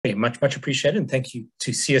Certainly, much appreciated. And thank you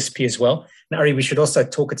to CSP as well. And Ari, we should also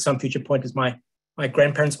talk at some future point, as my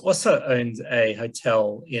grandparents also owned a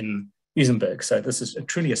hotel in Muizenberg. So this is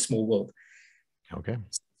truly a small world. Okay.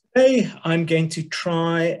 Today, I'm going to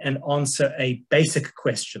try and answer a basic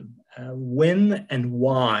question. When and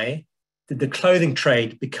why did the clothing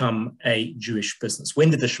trade become a Jewish business? When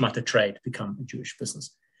did the Schmatta trade become a Jewish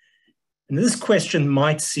business? And this question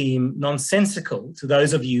might seem nonsensical to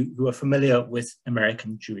those of you who are familiar with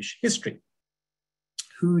American Jewish history.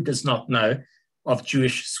 Who does not know of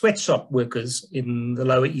Jewish sweatshop workers in the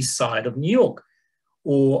Lower East Side of New York,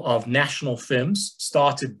 or of national firms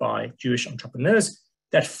started by Jewish entrepreneurs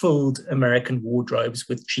that filled American wardrobes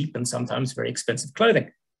with cheap and sometimes very expensive clothing,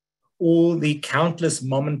 or the countless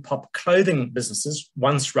mom and pop clothing businesses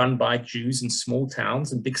once run by Jews in small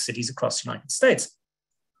towns and big cities across the United States,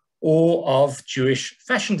 or of Jewish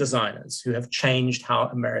fashion designers who have changed how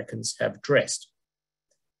Americans have dressed.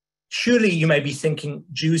 Surely you may be thinking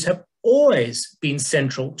Jews have always been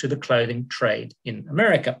central to the clothing trade in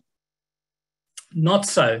America. Not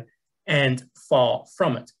so, and far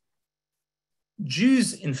from it.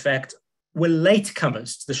 Jews, in fact, were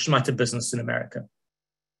latecomers to the Schmatta business in America.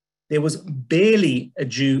 There was barely a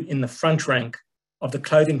Jew in the front rank of the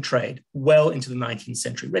clothing trade well into the 19th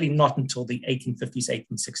century, really not until the 1850s,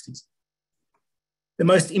 1860s. The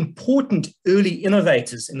most important early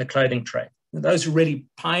innovators in the clothing trade, those who really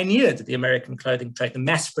pioneered the American clothing trade, the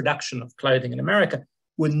mass production of clothing in America,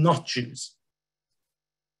 were not Jews,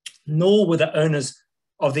 nor were the owners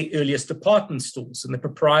of the earliest department stores and the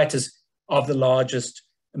proprietors of the largest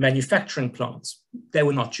manufacturing plants. They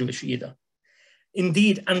were not Jewish either.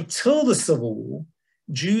 Indeed, until the Civil War,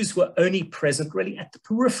 Jews were only present really at the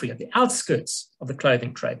periphery, at the outskirts of the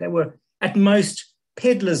clothing trade. They were at most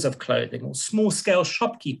peddlers of clothing or small-scale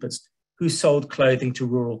shopkeepers who sold clothing to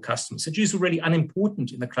rural customers. So Jews were really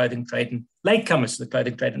unimportant in the clothing trade and latecomers to the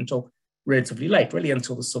clothing trade until relatively late, really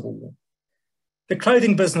until the Civil War. The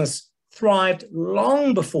clothing business thrived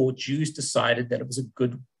long before Jews decided that it was a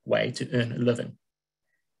good way to earn a living.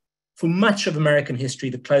 For much of American history,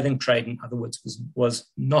 the clothing trade, in other words,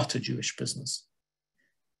 was not a Jewish business.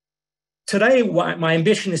 Today, my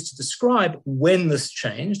ambition is to describe when this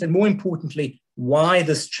changed, and more importantly, why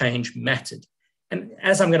this change mattered. And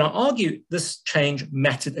as I'm going to argue, this change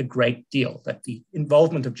mattered a great deal, that the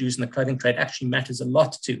involvement of Jews in the clothing trade actually matters a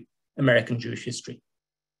lot to American Jewish history.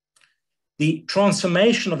 The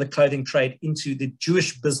transformation of the clothing trade into the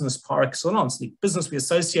Jewish business par excellence, the business we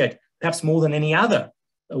associate perhaps more than any other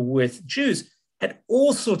with Jews, had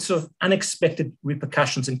all sorts of unexpected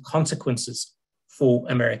repercussions and consequences for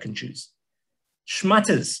American Jews.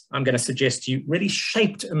 Schmatta's, I'm going to suggest to you, really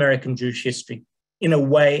shaped American Jewish history in a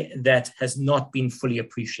way that has not been fully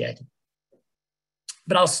appreciated.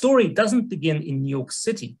 But our story doesn't begin in New York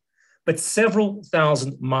City, but several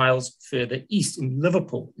thousand miles further east in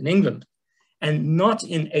Liverpool, in England, and not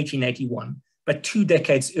in 1881, but 2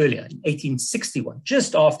 decades earlier, in 1861,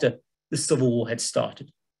 just after the Civil War had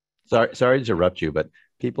started. Sorry to interrupt you, but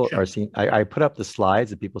people are seeing, I put up the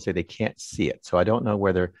slides and people say they can't see it. So I don't know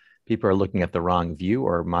whether people are looking at the wrong view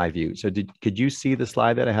or my view. So could you see the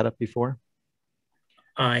slide that I had up before?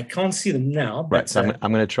 I can't see them now. But, right, so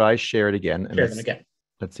I'm going to try share it again. And share them again.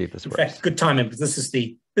 Let's see if this works. In fact, good timing, because this is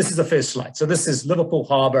the first slide. So this is Liverpool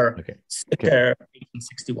Harbor, okay.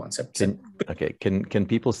 1861. So, can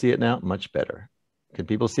people see it now? Much better. Can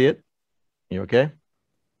people see it? You okay?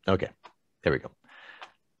 Okay, there we go.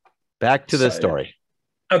 Back to the story.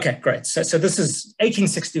 Okay, great. So this is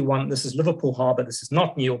 1861. This is Liverpool Harbor. This is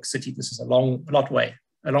not New York City. This is a long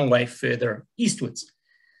way further eastwards.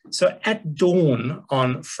 So at dawn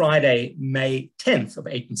on Friday, May 10th of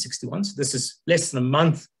 1861, so this is less than a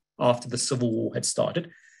month after the Civil War had started,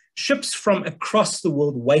 ships from across the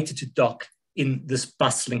world waited to dock in this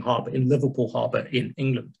bustling harbor, in Liverpool Harbor in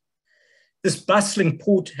England. This bustling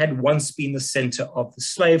port had once been the center of the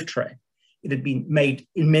slave trade. It had been made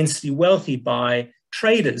immensely wealthy by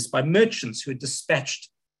traders, by merchants who had dispatched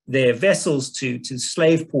their vessels to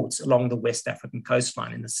slave ports along the West African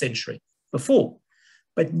coastline in the century before.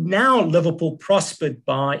 But now Liverpool prospered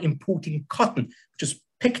by importing cotton, which was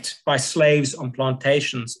picked by slaves on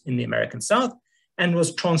plantations in the American South and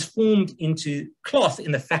was transformed into cloth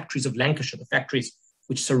in the factories of Lancashire, the factories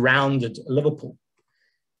which surrounded Liverpool.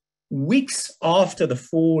 Weeks after the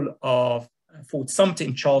fall of Fort Sumter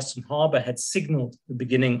in Charleston Harbor had signaled the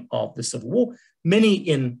beginning of the Civil War, many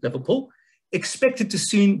in Liverpool expected to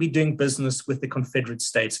soon be doing business with the Confederate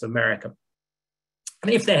States of America.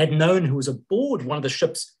 And if they had known who was aboard one of the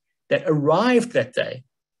ships that arrived that day,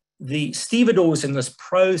 the stevedores in this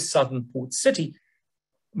pro-Southern port city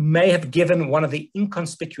may have given one of the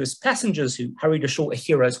inconspicuous passengers who hurried ashore a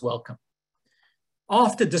hero's welcome.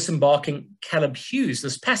 After disembarking Caleb Hughes,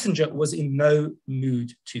 this passenger was in no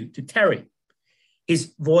mood to tarry.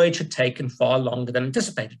 His voyage had taken far longer than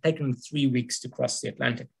anticipated, taken him 3 weeks to cross the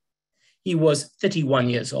Atlantic. He was 31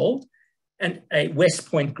 years old and a West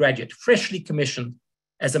Point graduate, freshly commissioned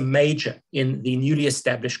as a major in the newly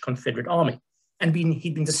established Confederate Army, and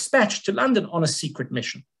he'd been dispatched to London on a secret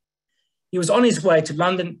mission. He was on his way to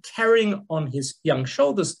London, carrying on his young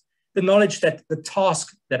shoulders the knowledge that the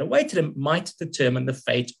task that awaited him might determine the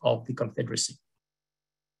fate of the Confederacy.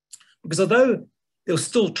 Because although there was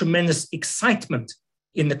still tremendous excitement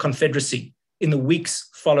in the Confederacy in the weeks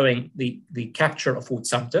following the capture of Fort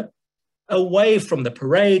Sumter, away from the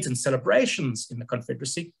parades and celebrations in the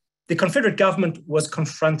Confederacy, the Confederate government was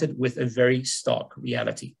confronted with a very stark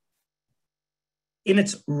reality. In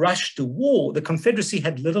its rush to war, the Confederacy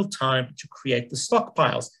had little time to create the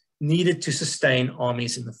stockpiles needed to sustain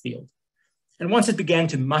armies in the field. And once it began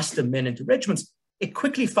to muster men into regiments, it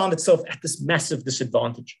quickly found itself at this massive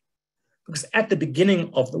disadvantage. Because at the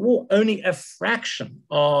beginning of the war, only a fraction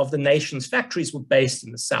of the nation's factories were based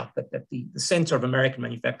in the South, that the center of American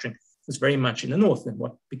manufacturing was very much in the North, in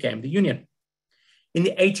what became the Union. In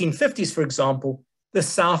the 1850s, for example, the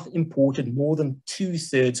South imported more than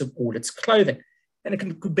 2/3 of all its clothing, and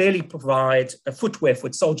it could barely provide footwear for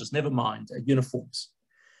its soldiers, never mind uniforms.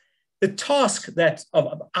 The task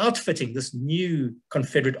of outfitting this new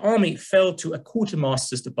Confederate army fell to a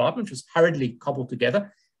quartermaster's department, which was hurriedly cobbled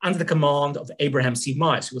together under the command of Abraham C.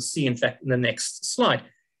 Myers, who we'll see, in fact, in the next slide.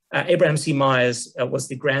 Abraham C. Myers was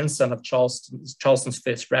the grandson of Charleston's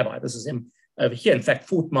first rabbi. This is him over here. In fact,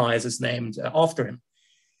 Fort Myers is named after him.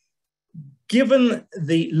 Given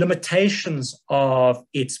the limitations of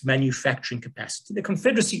its manufacturing capacity, the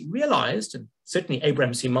Confederacy realized, and certainly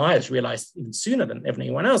Abraham C. Myers realized even sooner than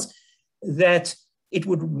anyone else, that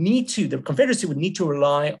the Confederacy would need to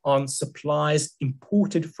rely on supplies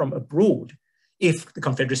imported from abroad if the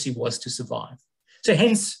Confederacy was to survive. So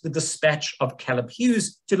hence the dispatch of Caleb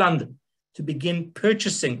Hughes to London to begin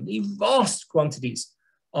purchasing the vast quantities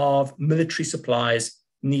of military supplies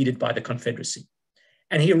needed by the Confederacy.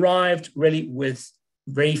 And he arrived really with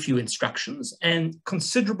very few instructions and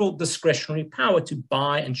considerable discretionary power to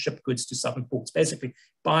buy and ship goods to southern ports, basically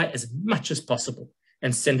buy as much as possible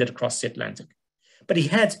and send it across the Atlantic. But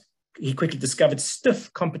he quickly discovered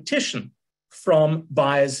stiff competition from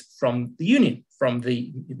buyers from the Union, from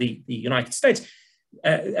the United States.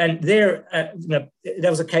 And there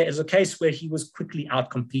was a case where he was quickly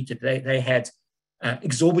outcompeted. They had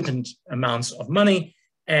exorbitant amounts of money,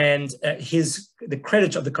 and the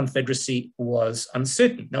credit of the Confederacy was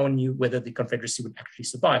uncertain. No one knew whether the Confederacy would actually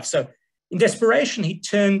survive. So in desperation, he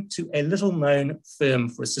turned to a little-known firm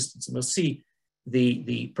for assistance. And we'll see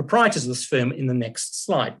the proprietors of this firm in the next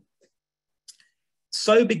slide.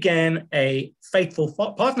 So began a fateful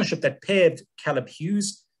partnership that paired Caleb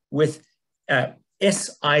Hughes with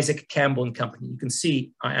S. Isaac Campbell and Company. You can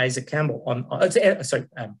see Isaac Campbell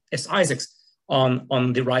S. Isaacs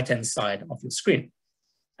on the right-hand side of your screen.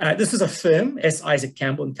 This is a firm, S. Isaac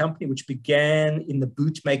Campbell and Company, which began in the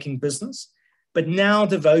boot-making business, but now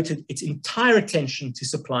devoted its entire attention to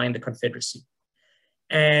supplying the Confederacy.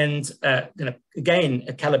 And again,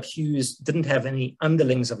 Caleb Hughes didn't have any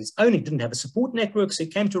underlings of his own. He didn't have a support network, so he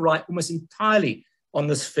came to rely almost entirely on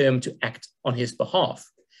this firm to act on his behalf.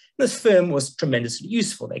 This firm was tremendously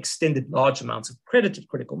useful. They extended large amounts of credit at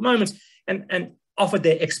critical moments and offered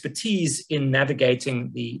their expertise in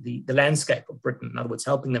navigating the landscape of Britain. In other words,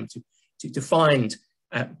 helping them to find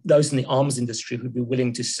those in the arms industry who'd be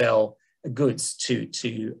willing to sell goods to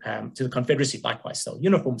the Confederacy, likewise sell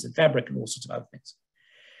uniforms and fabric and all sorts of other things.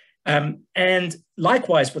 And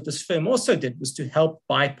likewise, what this firm also did was to help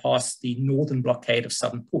bypass the northern blockade of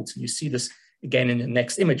southern ports. And you see this again in the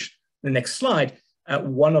next image, the next slide.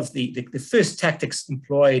 One of the first tactics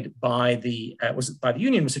employed by the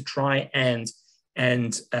Union was to try and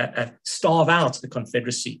starve out the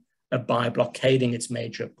Confederacy by blockading its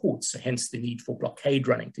major ports. So hence the need for blockade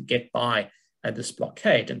running to get by this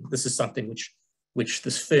blockade. And this is something which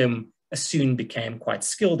this firm soon became quite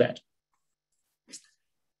skilled at.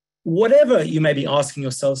 Whatever you may be asking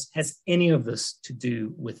yourselves, has any of this to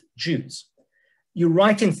do with Jews? You're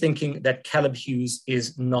right in thinking that Caleb Hughes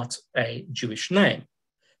is not a Jewish name,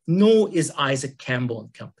 nor is Isaac Campbell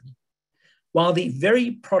and Company. While the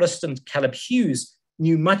very Protestant Caleb Hughes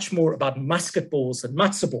knew much more about musket balls than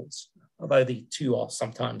matzo balls, although the two are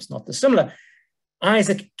sometimes not dissimilar,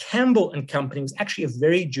 Isaac Campbell and Company was actually a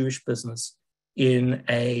very Jewish business in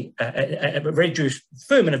a very Jewish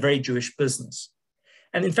firm in a very Jewish business.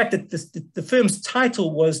 And in fact, the firm's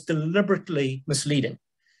title was deliberately misleading.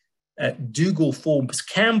 Dougal Forbes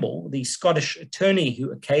Campbell, the Scottish attorney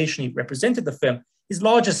who occasionally represented the firm, his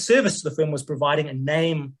largest service to the firm was providing a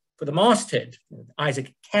name for the masthead,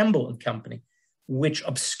 Isaac Campbell and Company, which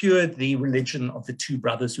obscured the religion of the two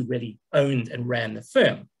brothers who really owned and ran the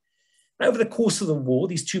firm. Over the course of the war,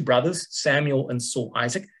 these two brothers, Samuel and Saul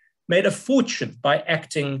Isaac, made a fortune by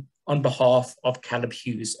acting on behalf of Caleb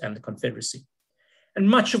Hughes and the Confederacy. And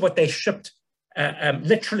much of what they shipped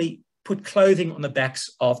literally put clothing on the backs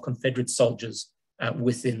of Confederate soldiers on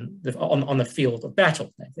the field of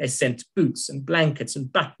battle. They sent boots and blankets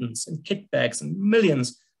and buttons and kit bags and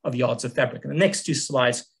millions of yards of fabric. And the next two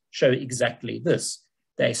slides show exactly this.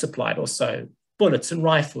 They supplied also bullets and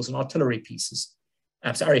rifles and artillery pieces.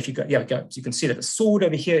 Sorry, if you go, yeah, go. So you can see that the sword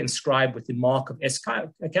over here inscribed with the mark of S.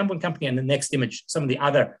 Campbell and Company, and the next image, some of the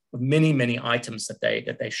other of many, many items that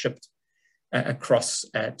they shipped across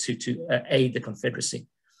to aid the Confederacy.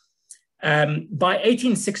 By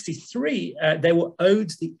 1863, they were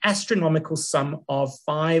owed the astronomical sum of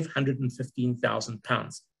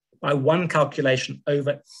 £515,000. By one calculation,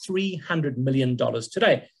 over $300 million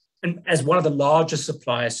today, and as one of the largest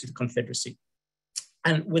suppliers to the Confederacy.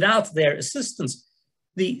 And without their assistance,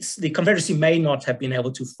 the Confederacy may not have been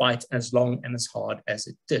able to fight as long and as hard as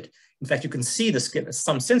it did. In fact, you can see this, get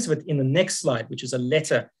some sense of it in the next slide, which is a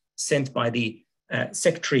letter sent by the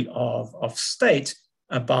Secretary of State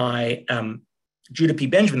by Judah P.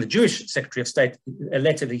 Benjamin, the Jewish Secretary of State, a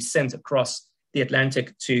letter that he sent across the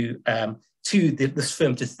Atlantic to this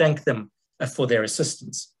firm to thank them for their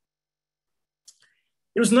assistance.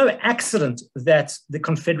 It was no accident that the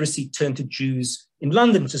Confederacy turned to Jews in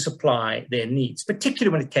London to supply their needs,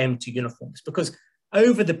 particularly when it came to uniforms, because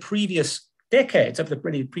over the previous decades, over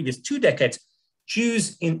the previous 2 decades,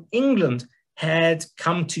 Jews in England had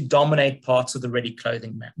come to dominate parts of the ready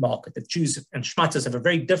clothing market. The Jews and Schmattas have a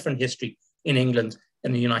very different history in England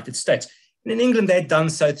than the United States. And in England, they had done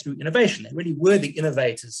so through innovation. They really were the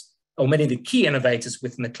innovators, or many of the key innovators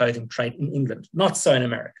within the clothing trade in England, not so in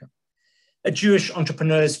America. Jewish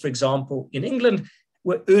entrepreneurs, for example, in England,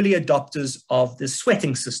 were early adopters of the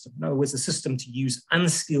sweating system. In other words, a system to use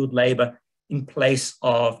unskilled labor in place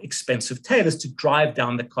of expensive tailors to drive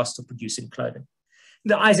down the cost of producing clothing.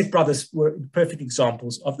 The Isaac brothers were perfect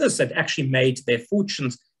examples of this. They'd actually made their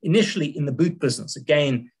fortunes initially in the boot business,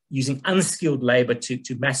 again, using unskilled labor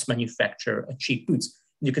to mass manufacture cheap boots.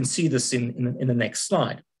 And you can see this in the next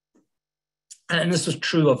slide. And this was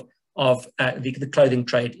true of the clothing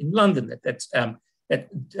trade in London,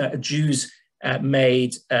 that Jews many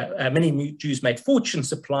Jews made fortunes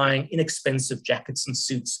supplying inexpensive jackets and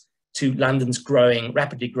suits to London's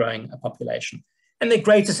rapidly growing population. And their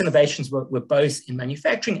greatest innovations were both in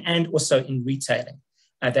manufacturing and also in retailing.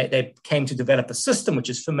 They came to develop a system which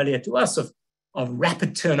is familiar to us of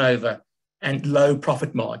rapid turnover and low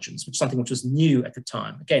profit margins, which is something which was new at the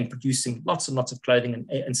time. Again, producing lots and lots of clothing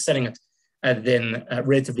and selling it then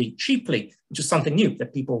relatively cheaply, which is something new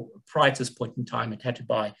that people prior to this point in time had to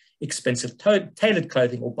buy expensive tailored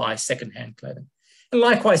clothing or buy secondhand clothing. And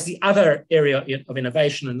likewise, the other area of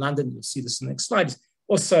innovation in London, you'll see this in the next slide, is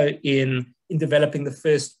also in developing the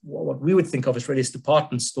first, what we would think of as really as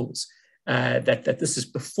department stores, that this is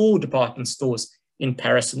before department stores in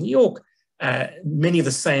Paris and New York. Many of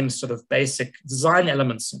the same sort of basic design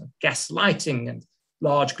elements, gas lighting and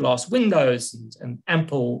large glass windows and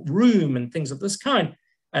ample room and things of this kind.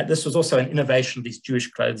 This was also an innovation of these Jewish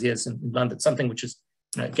clothiers in London, something which is,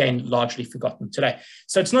 again, largely forgotten today.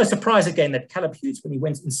 So it's no surprise, again, that Caleb Hughes, when he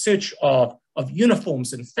went in search of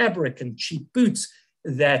uniforms and fabric and cheap boots,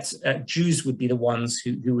 that Jews would be the ones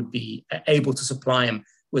who would be able to supply him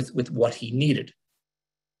with what he needed.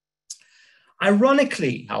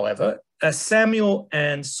 Ironically, however, Samuel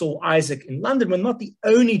and Saul Isaac in London were not the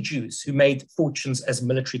only Jews who made fortunes as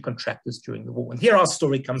military contractors during the war. And here our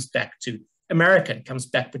story comes back to America. It comes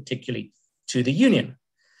back particularly to the Union.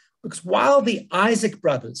 Because while the Isaac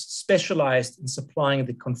brothers specialized in supplying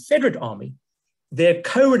the Confederate Army, their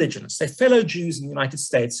co-religionists, their fellow Jews in the United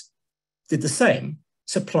States, did the same,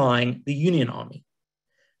 supplying the Union Army.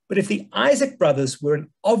 But if the Isaac brothers were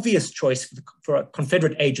an obvious choice for a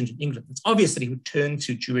Confederate agent in England, it's obvious that he would turn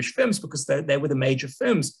to Jewish firms because they were the major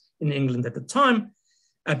firms in England at the time.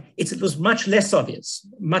 It was much less obvious,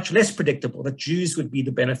 much less predictable that Jews would be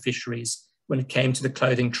the beneficiaries when it came to the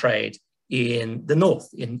clothing trade in the North,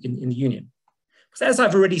 in the Union. Because as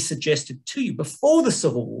I've already suggested to you, before the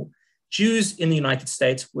Civil War, Jews in the United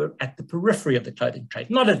States were at the periphery of the clothing trade,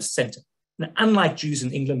 not at the center. And unlike Jews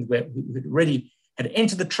in England, who had already had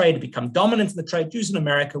entered the trade, become dominant in the trade, Jews in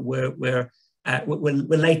America were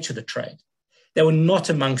late to the trade. They were not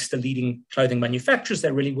amongst the leading clothing manufacturers.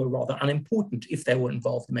 They really were rather unimportant if they were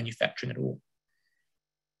involved in manufacturing at all.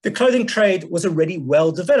 The clothing trade was already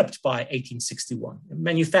well developed by 1861.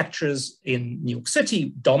 Manufacturers in New York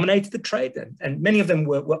City dominated the trade, and many of them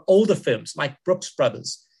were older firms like Brooks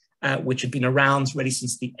Brothers, which had been around really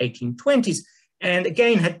since the 1820s, and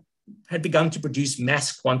again had begun to produce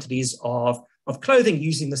mass quantities of clothing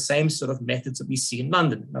using the same sort of methods that we see in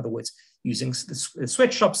London. In other words, using the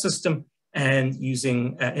sweatshop system and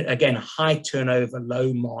using, again, a high turnover,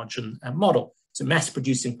 low margin model. So mass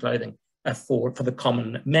producing clothing for the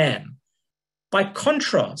common man. By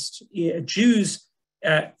contrast, Jews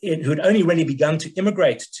who had only really begun to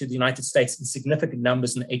immigrate to the United States in significant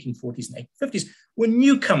numbers in the 1840s and 1850s were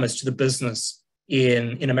newcomers to the business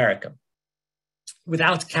in America.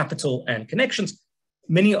 Without capital and connections,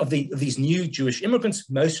 many of these new Jewish immigrants,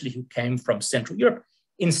 mostly who came from Central Europe,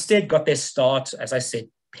 instead got their start, as I said,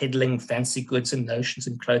 peddling fancy goods and notions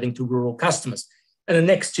and clothing to rural customers. And the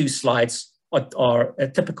next two slides are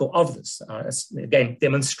typical of this, again,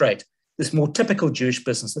 demonstrate this more typical Jewish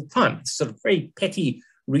business at the time. It's sort of very petty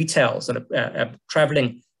retails and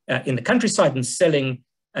traveling in the countryside and selling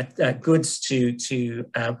goods to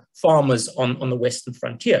farmers on the Western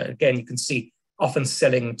frontier. Again, you can see often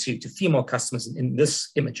selling to female customers in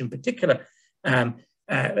this image in particular.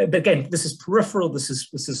 But again, this is peripheral. This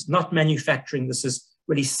is not manufacturing. This is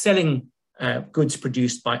really selling goods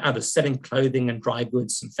produced by others, selling clothing and dry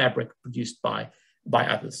goods and fabric produced by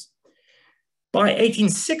others. By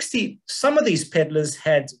 1860, some of these peddlers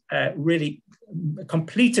had really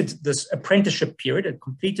completed this apprenticeship period, had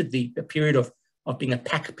completed the period of being a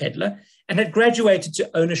pack peddler, and had graduated to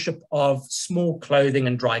ownership of small clothing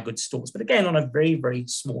and dry goods stores, but again, on a very, very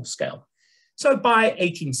small scale. So by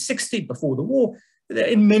 1860, before the war,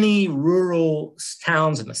 in many rural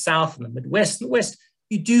towns in the South and the Midwest and the West,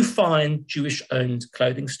 you do find Jewish-owned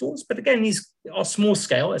clothing stores, but again, these are small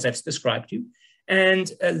scale, as I've described to you.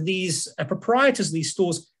 And these proprietors of these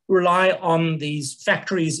stores rely on these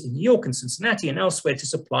factories in New York and Cincinnati and elsewhere to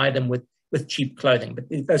supply them with cheap clothing. But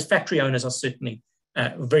those factory owners are certainly,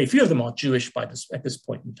 very few of them are Jewish at this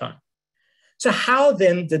point in time. So how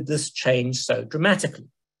then did this change so dramatically?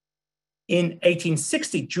 In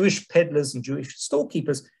 1860, Jewish peddlers and Jewish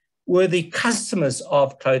storekeepers were the customers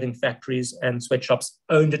of clothing factories and sweatshops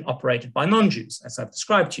owned and operated by non-Jews, as I've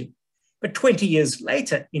described to you. But 20 years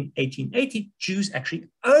later, in 1880, Jews actually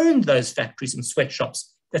owned those factories and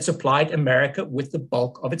sweatshops that supplied America with the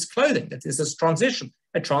bulk of its clothing. That is this transition,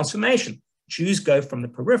 a transformation. Jews go from the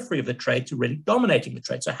periphery of the trade to really dominating the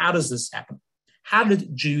trade. So how does this happen? How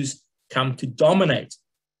did Jews come to dominate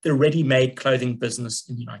the ready-made clothing business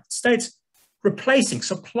in the United States,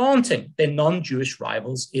 supplanting their non-Jewish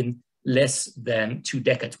rivals in less than 2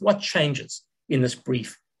 decades? What changes in this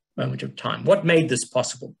brief moment of time? What made this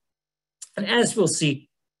possible? And as we'll see,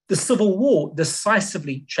 the Civil War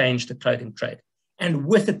decisively changed the clothing trade, and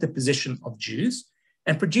with it the position of Jews,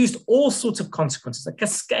 and produced all sorts of consequences, a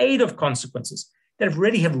cascade of consequences that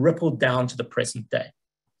really have rippled down to the present day.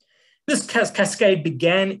 This cascade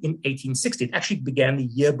began in 1860. It actually began the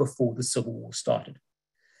year before the Civil War started.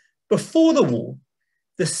 Before the war,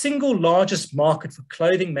 the single largest market for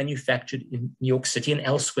clothing manufactured in New York City and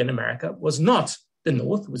elsewhere in America was not the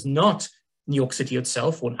North, was not New York City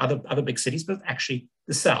itself or other big cities, but actually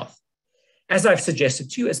the South. As I've suggested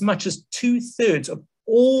to you, as much as 2/3 of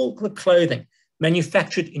all the clothing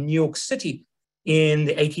manufactured in New York City in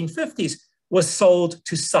the 1850s was sold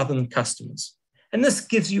to Southern customers. And this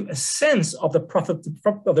gives you a sense of the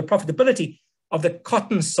profitability of the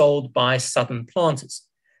cotton sold by Southern planters.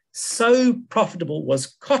 So profitable was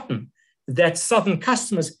cotton that Southern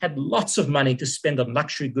customers had lots of money to spend on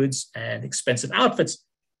luxury goods and expensive outfits,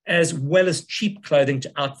 as well as cheap clothing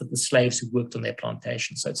to outfit the slaves who worked on their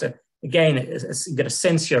plantations. So again, you get a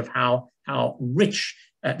sense here of how rich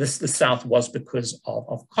the South was because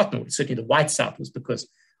of cotton. Certainly the white South was because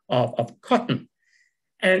of cotton.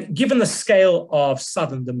 And given the scale of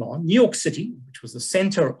Southern demand, New York City, which was the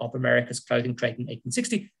center of America's clothing trade in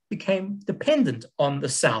 1860, became dependent on the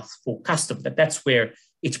South for custom. That's where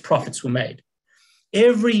its profits were made.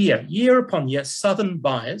 Every year, year upon year, Southern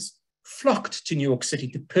buyers flocked to New York City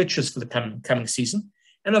to purchase for the coming season,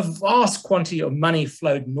 and a vast quantity of money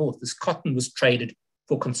flowed north as cotton was traded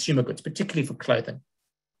for consumer goods, particularly for clothing.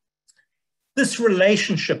 This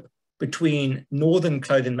relationship between northern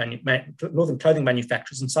clothing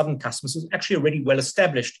manufacturers and Southern customers was actually already well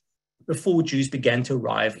established before Jews began to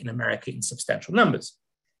arrive in America in substantial numbers.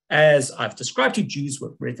 As I've described to you, Jews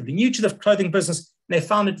were relatively new to the clothing business, and they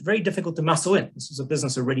found it very difficult to muscle in. This was a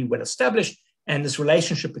business already well established, and this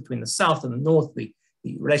relationship between the South and the North, the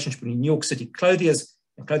the relationship between New York City clothiers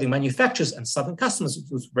and clothing manufacturers and Southern customers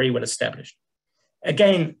was very well established.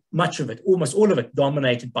 Again, much of it, almost all of it,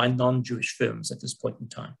 dominated by non-Jewish firms at this point in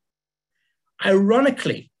time.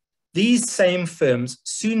 Ironically, these same firms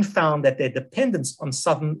soon found that their dependence on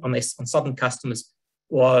Southern customers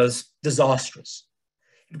was disastrous.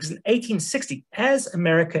 Because in 1860, as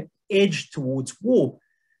America edged towards war,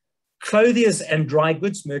 clothiers and dry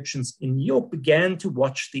goods merchants in New York began to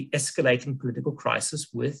watch the escalating political crisis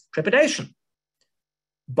with trepidation.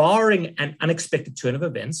 Barring an unexpected turn of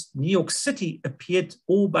events, New York City appeared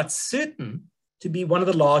all but certain to be one of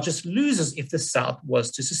the largest losers if the South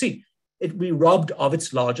was to secede. It would be robbed of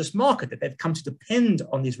its largest market, that they've come to depend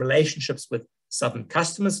on these relationships with Southern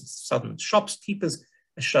customers, Southern shopkeepers,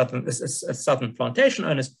 Southern plantation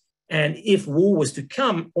owners. And if war was to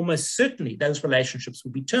come, almost certainly those relationships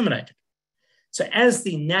would be terminated. So as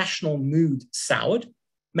the national mood soured,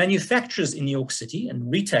 manufacturers in New York City and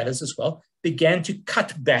retailers as well began to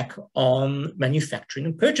cut back on manufacturing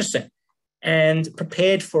and purchasing and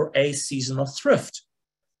prepared for a season of thrift.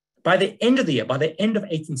 By the end of the year, by the end of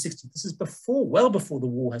 1860, this is well before the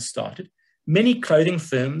war has started, many clothing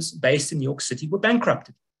firms based in New York City were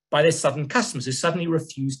bankrupted by their Southern customers who suddenly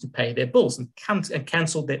refused to pay their bills and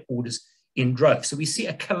canceled their orders in droves. So we see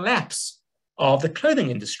a collapse of the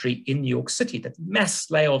clothing industry in New York City, that mass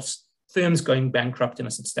layoffs, firms going bankrupt in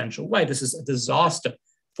a substantial way. This is a disaster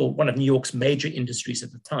for one of New York's major industries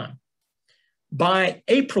at the time. By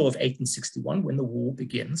April of 1861, when the war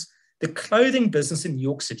begins, the clothing business in New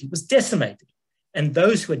York City was decimated, and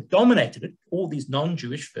those who had dominated it, all these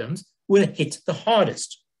non-Jewish firms, were hit the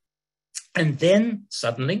hardest. And then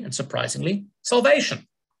suddenly and surprisingly, salvation.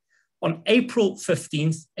 On April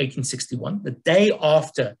 15th, 1861, the day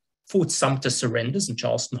after Fort Sumter surrenders in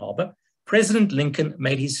Charleston Harbor, President Lincoln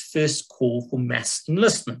made his first call for mass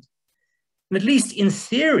enlistment. And at least in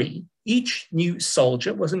theory, each new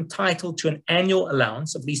soldier was entitled to an annual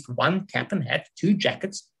allowance of at least one cap and hat, 2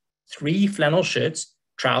 jackets, 3 flannel shirts,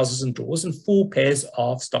 trousers and drawers, and 4 pairs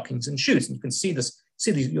of stockings and shoes. And you can see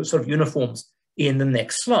these sort of uniforms in the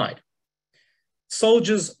next slide.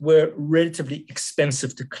 Soldiers were relatively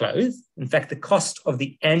expensive to clothe. In fact, the cost of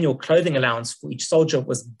the annual clothing allowance for each soldier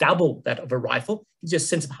was double that of a rifle. It gives you a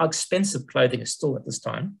sense of how expensive clothing is still at this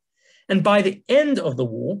time. And by the end of the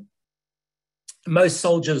war, most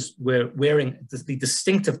soldiers were wearing the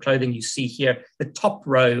distinctive clothing you see here. The top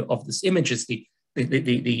row of this image is the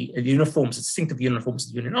uniforms, distinctive uniforms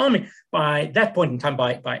of the Union Army. By that point in time,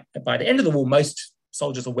 by the end of the war, most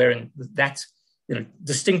soldiers are wearing that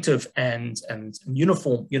distinctive and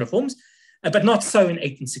uniforms, but not so in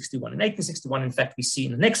 1861. In 1861, in fact, we see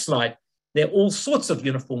in the next slide, there are all sorts of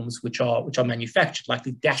uniforms which are manufactured, like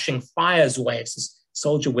the dashing fires waves, this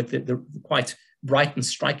soldier with the quite bright and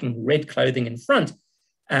striking red clothing in front.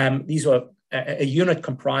 These were a unit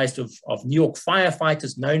comprised of New York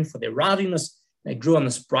firefighters known for their rowdiness. They grew on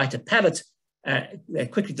this brighter palette. They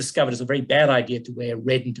quickly discovered it's a very bad idea to wear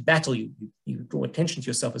red into battle. You draw attention to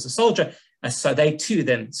yourself as a soldier. So they too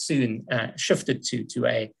then soon shifted to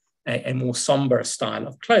a more somber style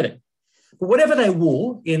of clothing. But whatever they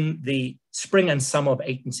wore in the spring and summer of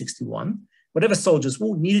 1861, whatever soldiers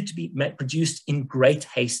wore needed to be produced in great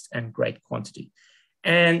haste and great quantity.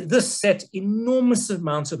 And this set enormous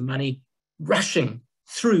amounts of money rushing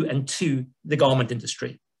through and to the garment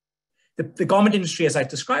industry. The garment industry, as I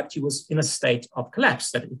described to you, was in a state of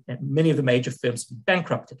collapse, that many of the major firms had been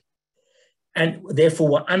bankrupted and therefore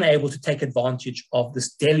were unable to take advantage of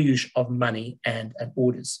this deluge of money and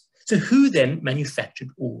orders. So who then manufactured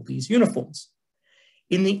all these uniforms?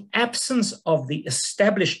 In the absence of the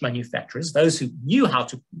established manufacturers, those who knew how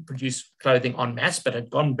to produce clothing en masse but had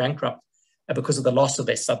gone bankrupt because of the loss of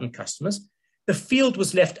their Southern customers, the field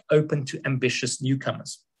was left open to ambitious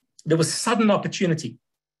newcomers. There was sudden opportunity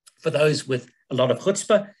for those with a lot of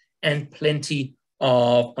chutzpah and plenty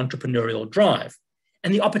of entrepreneurial drive.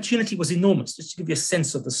 And the opportunity was enormous, just to give you a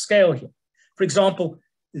sense of the scale here. For example,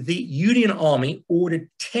 the Union Army ordered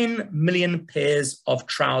 10 million pairs of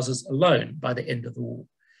trousers alone by the end of the war.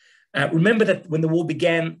 Remember that when the war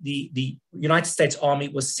began, the United States Army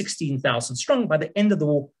was 16,000 strong. By the end of the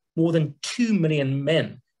war, more than 2 million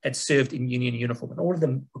men had served in Union uniform, and all of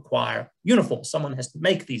them require uniforms. Someone has to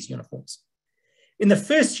make these uniforms. In the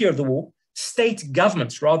first year of the war, state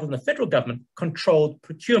governments, rather than the federal government, controlled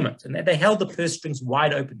procurement, and they held the purse strings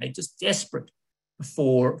wide open. They're just desperate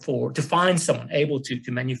to find someone able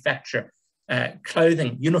to manufacture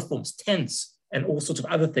clothing, uniforms, tents, and all sorts of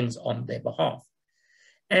other things on their behalf.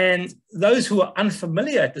 And those who are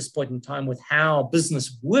unfamiliar at this point in time with how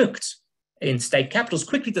business worked in state capitals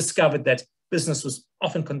quickly discovered that business was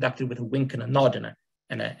often conducted with a wink and a nod and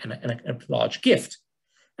a large gift.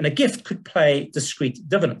 And a gift could pay discrete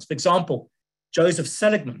dividends. For example, Joseph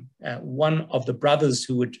Seligman, one of the brothers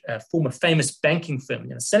who would form a famous banking firm,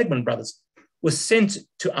 Seligman Brothers, was sent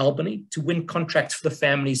to Albany to win contracts for the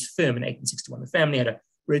family's firm in 1861. The family had a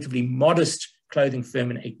relatively modest clothing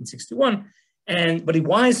firm in 1861, but he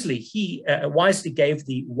wisely gave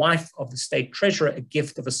the wife of the state treasurer a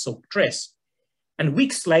gift of a silk dress. And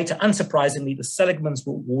weeks later, unsurprisingly, the Seligmans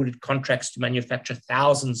were awarded contracts to manufacture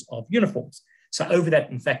thousands of uniforms. So over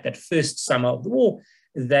that, in fact, that first summer of the war,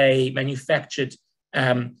 they manufactured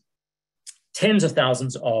tens of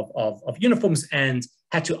thousands of uniforms and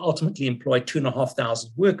had to ultimately employ 2,500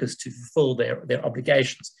 workers to fulfill their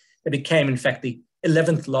obligations. They became, in fact, the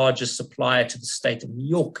 11th largest supplier to the state of New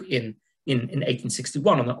York in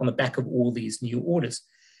 1861 on the back of all these new orders.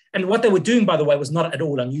 And what they were doing, by the way, was not at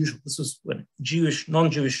all unusual. This was when Jewish,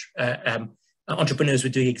 non-Jewish entrepreneurs were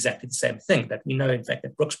doing exactly the same thing. That we know, in fact,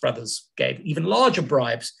 that Brooks Brothers gave even larger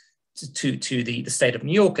bribes to the state of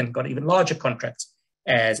New York and got even larger contracts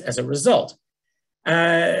as a result.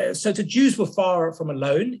 So the Jews were far from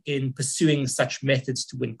alone in pursuing such methods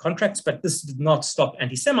to win contracts, but this did not stop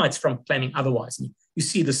anti-Semites from claiming otherwise. And you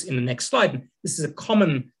see this in the next slide. And this is a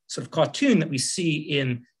common sort of cartoon that we see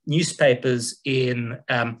in newspapers in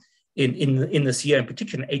this year in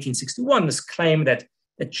particular, in 1861, this claim that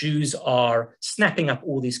Jews are snapping up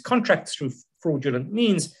all these contracts through fraudulent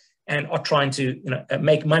means and are trying to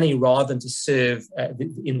make money rather than to serve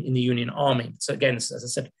in the Union Army. So again, as I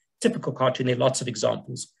said, typical cartoon. There are lots of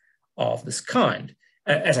examples of this kind.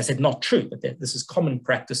 As I said, not true, but this is common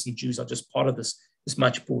practice, and Jews are just part of this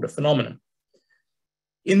much broader phenomenon.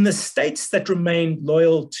 In the states that remained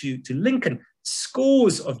loyal to Lincoln,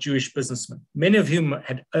 scores of Jewish businessmen, many of whom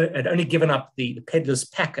had only given up the peddler's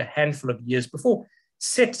pack a handful of years before,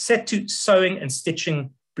 set to sewing and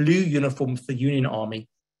stitching blue uniforms for the Union Army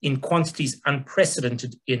in quantities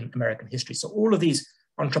unprecedented in American history. So all of these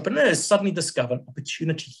entrepreneurs suddenly discover an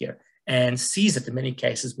opportunity here and seize it in many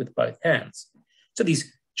cases with both hands. So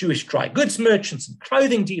these Jewish dry goods merchants and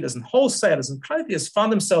clothing dealers and wholesalers and clothiers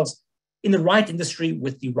found themselves in the right industry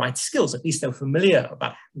with the right skills. At least they were familiar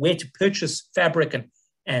about where to purchase fabric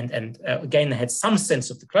and again, they had some sense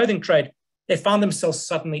of the clothing trade. They found themselves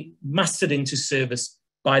suddenly mustered into service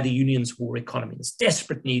by the Union's war economy, this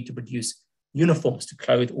desperate need to produce uniforms to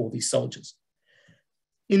clothe all these soldiers.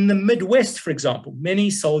 In the Midwest, for example, many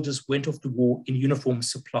soldiers went off to war in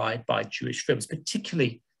uniforms supplied by Jewish firms,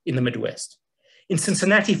 particularly in the Midwest. In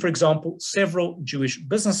Cincinnati, for example, several Jewish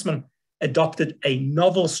businessmen adopted a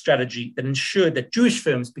novel strategy that ensured that Jewish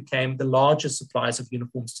firms became the largest suppliers of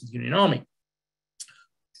uniforms to the Union Army.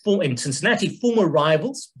 In Cincinnati, former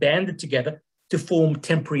rivals banded together to form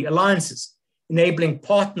temporary alliances, enabling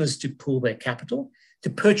partners to pool their capital, to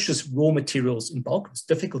purchase raw materials in bulk. It was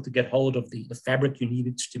difficult to get hold of the fabric you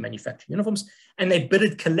needed to manufacture uniforms, and they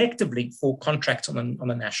bidded collectively for contracts on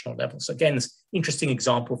a national level. So again, this interesting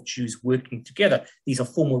example of Jews working together. These are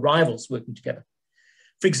former rivals working together.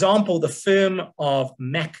 For example, the firm of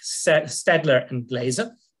Mack, Stadler and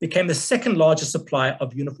Glazer became the second largest supplier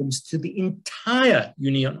of uniforms to the entire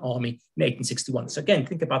Union Army in 1861. So again,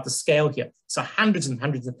 think about the scale here. So hundreds and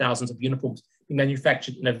hundreds of thousands of uniforms being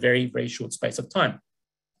manufactured in a very, very short space of time.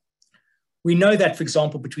 We know that, for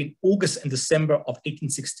example, between August and December of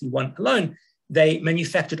 1861 alone, they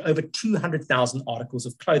manufactured over 200,000 articles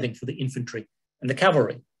of clothing for the infantry and the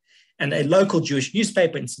cavalry. And a local Jewish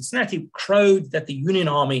newspaper in Cincinnati crowed that the Union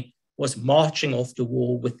Army was marching off to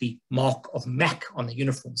war with the mark of Mack on the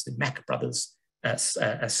uniforms, the Mack brothers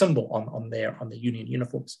symbol on their Union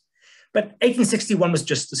uniforms. But 1861 was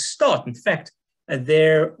just the start. In fact,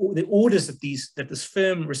 the orders that this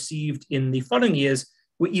firm received in the following years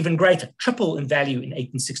were even greater, triple in value in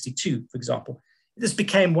 1862, for example. This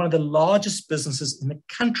became one of the largest businesses in the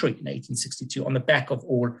country in 1862 on the back of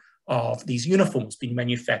all of these uniforms being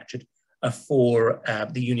manufactured for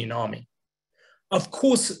the Union Army. Of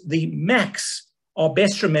course, the Macks are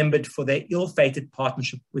best remembered for their ill-fated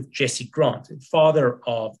partnership with Jesse Grant, the father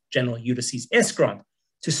of General Ulysses S. Grant,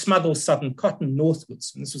 to smuggle Southern cotton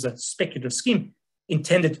northwards. And this was a speculative scheme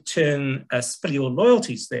intended to turn filial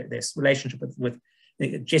loyalties, their relationship with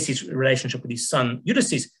Jesse's relationship with his son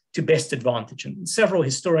Ulysses, to best advantage. And several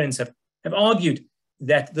historians have argued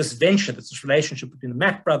that this venture, this relationship between the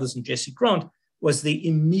Mack brothers and Jesse Grant, was the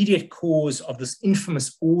immediate cause of this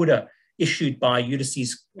infamous order issued by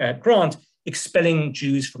Ulysses Grant, expelling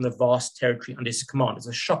Jews from the vast territory under his command. It's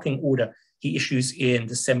a shocking order he issues in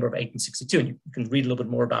December of 1862, and you can read a little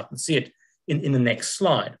bit more about it and see it in the next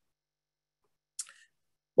slide.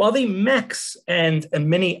 While the Max and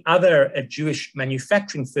many other Jewish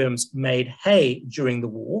manufacturing firms made hay during the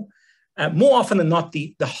war, more often than not,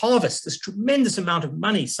 the harvest, this tremendous amount of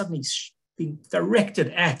money suddenly being directed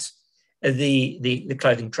at the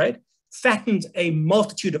clothing trade, fattened a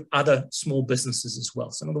multitude of other small businesses as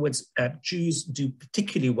well. So in other words, Jews do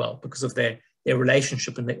particularly well because of their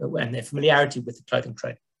relationship and their familiarity with the clothing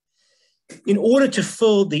trade. In order to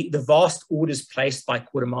fill the vast orders placed by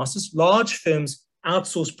quartermasters, large firms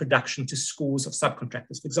outsourced production to scores of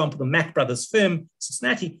subcontractors. For example, the Mack Brothers firm,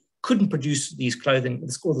 Cincinnati, couldn't produce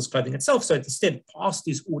all this clothing itself, so it instead passed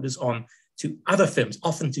these orders on to other firms,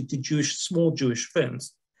 often to small Jewish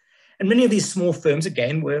firms. And many of these small firms,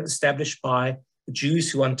 again, were established by the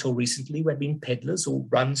Jews who until recently had been peddlers or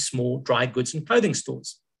run small dry goods and clothing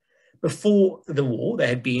stores. Before the war, they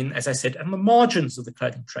had been, as I said, on the margins of the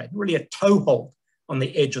clothing trade, really a toehold on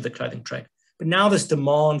the edge of the clothing trade. But now this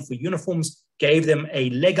demand for uniforms gave them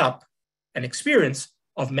a leg up, an experience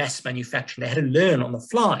of mass manufacturing. They had to learn on the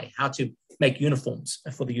fly how to make uniforms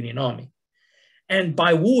for the Union Army. And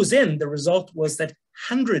by war's end, the result was that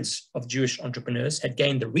hundreds of Jewish entrepreneurs had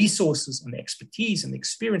gained the resources and the expertise and the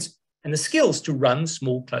experience and the skills to run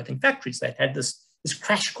small clothing factories. They had this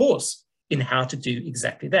crash course in how to do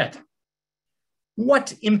exactly that.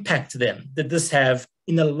 What impact then did this have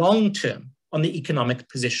in the long term on the economic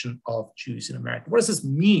position of Jews in America? What does this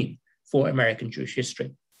mean for American Jewish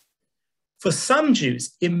history? For some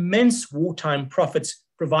Jews, immense wartime profits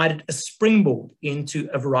provided a springboard into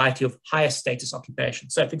a variety of higher status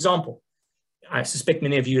occupations. So, for example, I suspect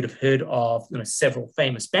many of you would have heard of several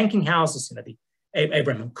famous banking houses, the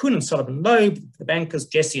Abraham and Kuhn and Solomon Loeb, the bankers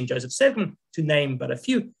Jesse and Joseph Sedgman, to name but a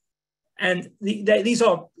few. And these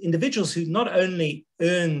are individuals who not only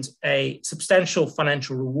earned a substantial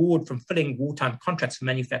financial reward from filling wartime contracts for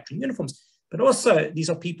manufacturing uniforms, but also these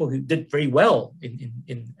are people who did very well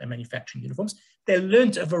in manufacturing uniforms. They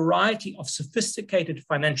learned a variety of sophisticated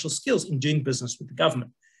financial skills in doing business with the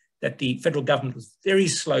government, that the federal government was very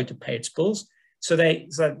slow to pay its bills. So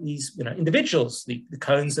these individuals, the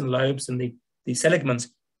Cohns and Loebs and the Seligmans,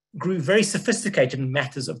 grew very sophisticated in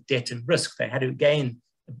matters of debt and risk. They had to again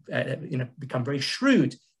become very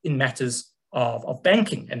shrewd in matters of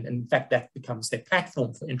banking. And in fact, that becomes their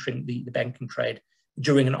platform for entering the banking trade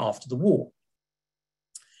during and after the war.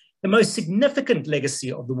 The most significant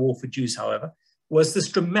legacy of the war for Jews, however, was this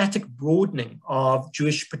dramatic broadening of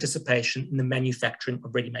Jewish participation in the manufacturing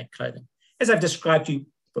of ready-made clothing. As I've described to you,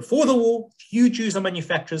 before the war, few Jews are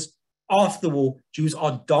manufacturers. After the war, Jews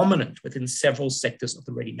are dominant within several sectors of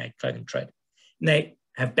the ready-made clothing trade. And they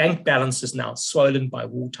have bank balances now swollen by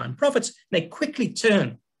wartime profits. And they quickly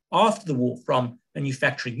turn after the war from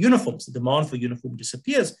manufacturing uniforms. The demand for uniform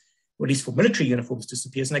disappears, or at least for military uniforms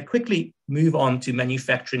disappears, and they quickly move on to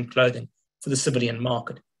manufacturing clothing for the civilian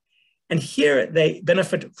market. And here they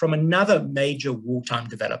benefit from another major wartime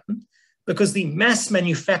development, because the mass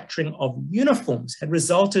manufacturing of uniforms had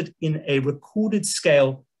resulted in a recorded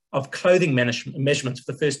scale of clothing measurements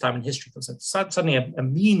for the first time in history. So suddenly a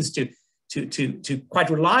means to quite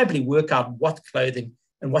reliably work out what clothing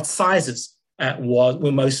and what sizes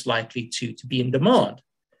were most likely to be in demand.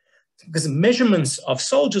 Because measurements of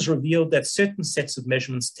soldiers revealed that certain sets of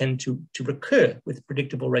measurements tend to recur with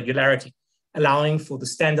predictable regularity, allowing for the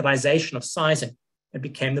standardization of sizing that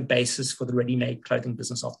became the basis for the ready-made clothing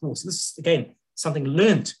business after the war. So this is, again, something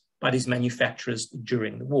learned by these manufacturers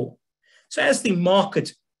during the war. So as the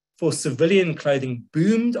market for civilian clothing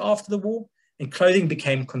boomed after the war and clothing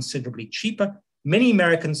became considerably cheaper, many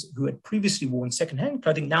Americans who had previously worn secondhand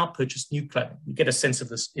clothing now purchased new clothing. You get a sense of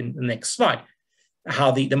this in the next slide,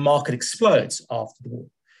 how the market explodes after the war.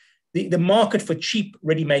 The market for cheap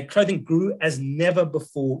ready-made clothing grew as never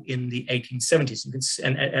before in the 1870s. You can see,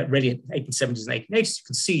 and really in the 1870s and 1880s, you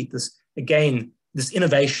can see this, again, this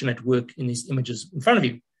innovation at work in these images in front of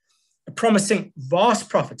you, promising vast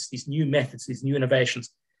profits, these new methods, these new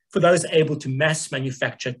innovations, for those able to mass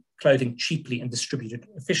manufacture clothing cheaply and distribute it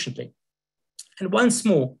efficiently. And once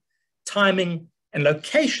more, timing and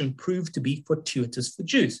location proved to be fortuitous for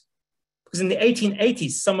Jews. Because in the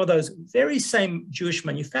 1880s, some of those very same Jewish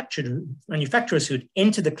manufacturers who had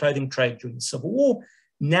entered the clothing trade during the Civil War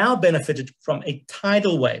now benefited from a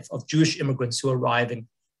tidal wave of Jewish immigrants who were arriving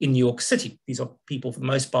in New York City. These are people, for the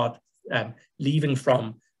most part, leaving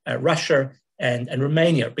from Russia and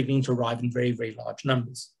Romania, beginning to arrive in very, very large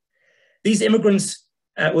numbers. These immigrants,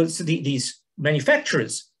 these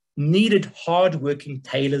manufacturers, needed hardworking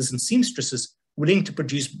tailors and seamstresses willing to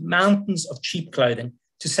produce mountains of cheap clothing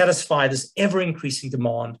to satisfy this ever-increasing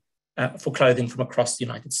demand for clothing from across the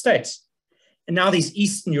United States. And now these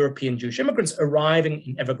Eastern European Jewish immigrants arriving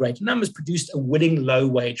in ever greater numbers produced a willing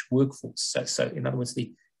low-wage workforce. So in other words,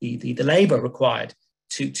 the labor required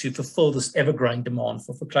to fulfill this ever-growing demand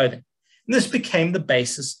for clothing. And this became the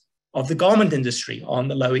basis of the garment industry on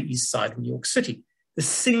the Lower East Side of New York City, the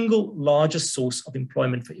single largest source of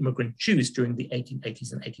employment for immigrant Jews during the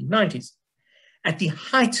 1880s and 1890s. At the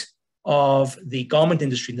height of the garment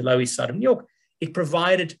industry in the Lower East Side of New York, it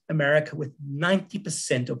provided America with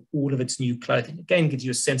 90% of all of its new clothing. Again, gives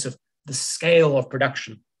you a sense of the scale of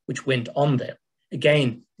production which went on there.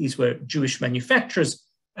 Again, these were Jewish manufacturers,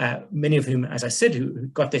 many of whom, as I said, who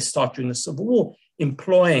got their start during the Civil War,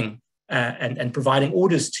 employing and providing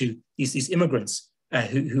orders to these immigrants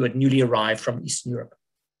who had newly arrived from Eastern Europe.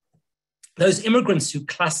 Those immigrants who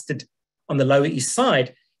clustered on the Lower East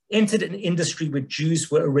Side entered an industry where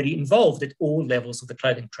Jews were already involved at all levels of the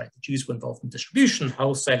clothing trade. The Jews were involved in distribution,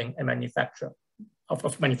 wholesaling, and manufacturing of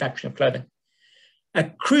clothing.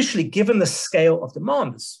 Crucially, given the scale of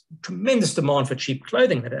demand, this tremendous demand for cheap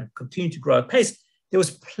clothing that had continued to grow at pace, there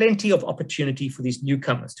was plenty of opportunity for these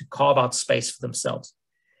newcomers to carve out space for themselves.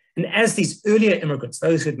 And as these earlier immigrants,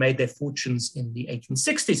 those who had made their fortunes in the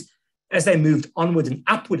 1860s, as they moved onward and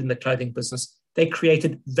upward in the clothing business, they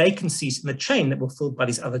created vacancies in the chain that were filled by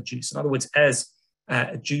these other Jews. In other words, as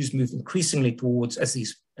Jews moved increasingly towards,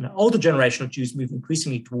 an older generation of Jews moved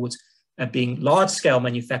increasingly towards being large-scale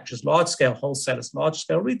manufacturers, large-scale wholesalers,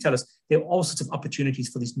 large-scale retailers, there were all sorts of opportunities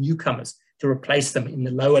for these newcomers to replace them in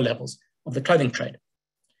the lower levels of the clothing trade.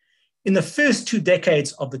 In the first 2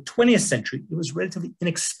 decades of the 20th century, it was relatively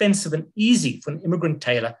inexpensive and easy for an immigrant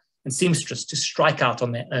tailor and seamstress to strike out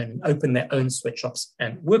on their own and open their own sweatshops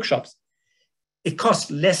and workshops. It cost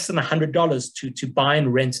less than $100 to buy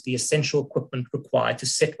and rent the essential equipment required to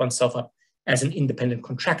set oneself up as an independent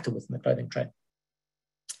contractor within the clothing trade.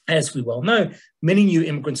 As we well know, many new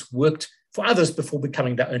immigrants worked for others before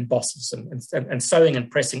becoming their own bosses and sewing and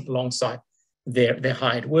pressing alongside their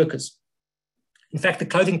hired workers. In fact, the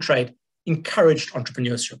clothing trade encouraged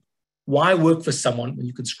entrepreneurship. Why work for someone when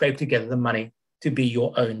you can scrape together the money to be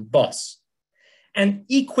your own boss? And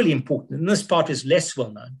equally important, and this part is less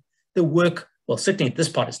well known, the work, well, certainly this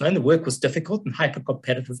part is known, the work was difficult and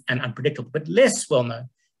hyper-competitive and unpredictable, but less well known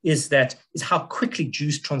is how quickly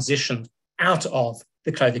Jews transitioned out of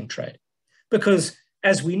the clothing trade. Because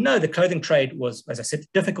as we know, the clothing trade was, as I said,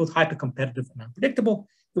 difficult, hyper-competitive and unpredictable.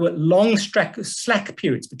 There were long slack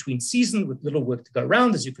periods between seasons with little work to go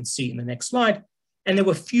around, as you can see in the next slide, and there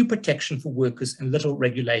were few protection for workers and little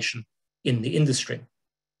regulation in the industry.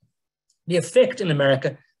 The effect in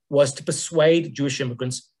America was to persuade Jewish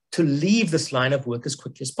immigrants to leave this line of work as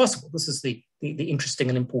quickly as possible. This is the interesting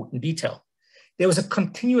and important detail. There was a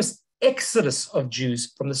continuous exodus of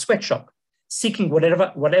Jews from the sweatshop, seeking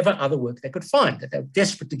whatever other work they could find, that they were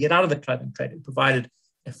desperate to get out of the clothing trade. It provided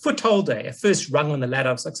a foothold, a first rung on the ladder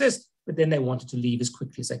of success, but then they wanted to leave as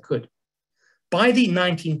quickly as they could. By the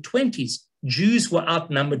 1920s, Jews were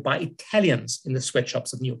outnumbered by Italians in the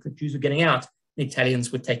sweatshops of New York. The Jews were getting out, and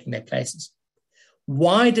Italians were taking their places.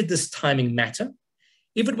 Why did this timing matter?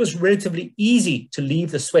 If it was relatively easy to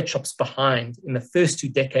leave the sweatshops behind in the first 2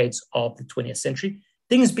 decades of the 20th century,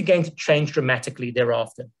 things began to change dramatically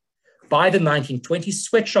thereafter. By the 1920s,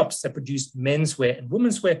 sweatshops that produced menswear and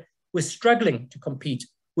womenswear were struggling to compete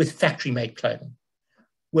with factory-made clothing.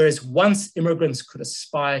 Whereas once immigrants could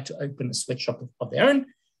aspire to open a sweatshop of their own,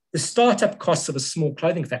 the startup costs of a small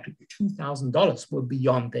clothing factory, $2,000, were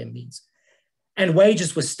beyond their means. And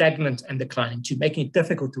wages were stagnant and declining too, making it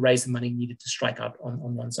difficult to raise the money needed to strike out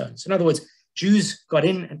on one's own. So in other words, Jews got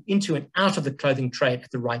into and out of the clothing trade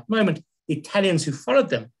at the right moment. The Italians who followed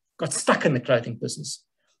them got stuck in the clothing business.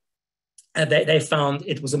 And they found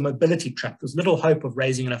it was a mobility trap. There was little hope of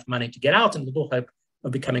raising enough money to get out and little hope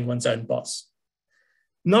of becoming one's own boss.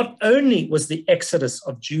 Not only was the exodus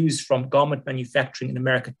of Jews from garment manufacturing in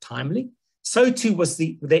America timely, so too was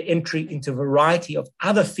their entry into a variety of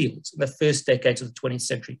other fields in the first decades of the 20th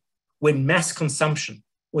century, when mass consumption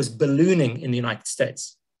was ballooning in the United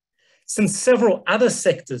States. Since several other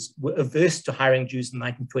sectors were averse to hiring Jews in the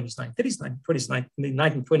 1920s,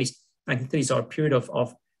 1930s are a period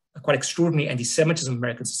of quite extraordinary anti-Semitism in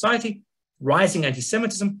American society, rising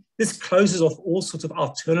anti-Semitism. This closes off all sorts of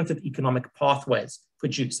alternative economic pathways for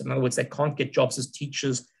Jews. In other words, they can't get jobs as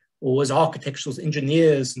teachers or as architects, as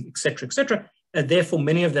engineers, and et cetera, et cetera. And therefore,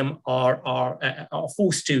 many of them are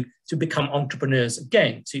forced to become entrepreneurs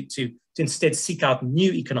again, to instead seek out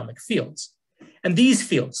new economic fields. And these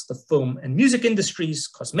fields, the film and music industries,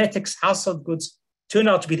 cosmetics, household goods, turned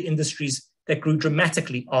out to be the industries that grew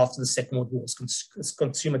dramatically after the Second World War as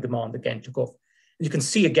consumer demand again took off. And you can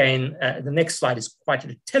see again, the next slide is quite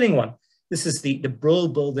a telling one. This is the Brill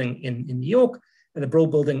Building in New York. The Brill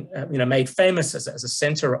Building, made famous as a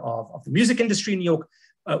center of the music industry in New York.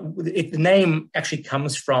 The name actually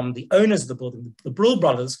comes from the owners of the building, the Brill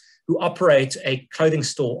brothers, who operate a clothing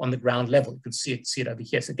store on the ground level. You can see it over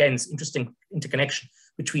here. So again, it's interesting interconnection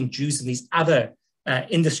between Jews and these other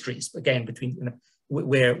industries. Again, between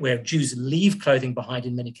where Jews leave clothing behind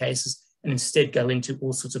in many cases and instead go into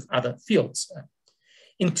all sorts of other fields.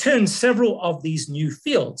 In turn, several of these new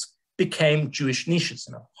fields became Jewish niches.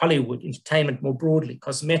 Hollywood, entertainment more broadly,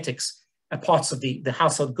 cosmetics, parts of the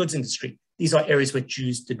household goods industry. These are areas where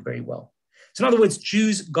Jews did very well. So in other words,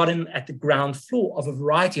 Jews got in at the ground floor of a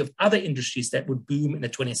variety of other industries that would boom in the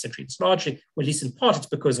 20th century. It's largely, or at least in part, it's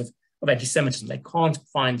because of anti-Semitism. They can't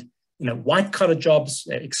find white-collar jobs.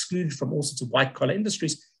 They're excluded from all sorts of white-collar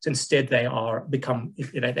industries. So instead, they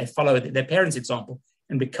follow their parents' example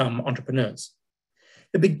and become entrepreneurs.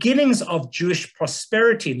 The beginnings of Jewish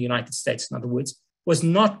prosperity in the United States, in other words, was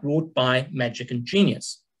not wrought by magic and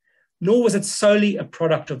genius, nor was it solely a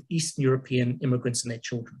product of Eastern European immigrants and their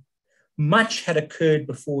children. Much had occurred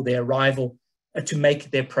before their arrival to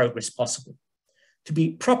make their progress possible. To be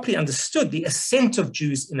properly understood, the ascent of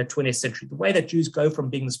Jews in the 20th century, the way that Jews go from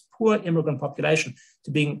being this poor immigrant population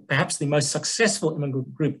to being perhaps the most successful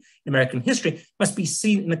immigrant group in American history, must be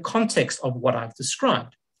seen in the context of what I've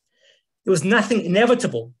described. There was nothing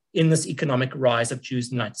inevitable in this economic rise of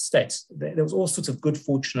Jews in the United States. There was all sorts of good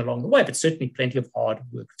fortune along the way, but certainly plenty of hard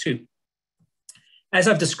work too. As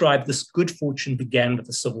I've described, this good fortune began with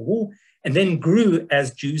the Civil War and then grew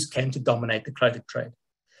as Jews came to dominate the clothing trade.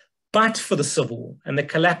 But for the Civil War and the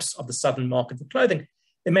collapse of the Southern market for clothing,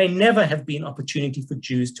 there may never have been opportunity for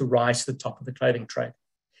Jews to rise to the top of the clothing trade.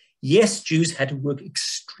 Yes, Jews had to work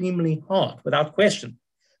extremely hard, without question,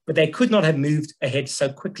 but they could not have moved ahead so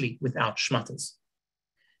quickly without Schmattas.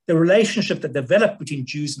 The relationship that developed between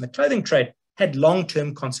Jews and the clothing trade had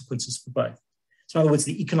long-term consequences for both. So in other words,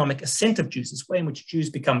 the economic ascent of Jews, this way in which Jews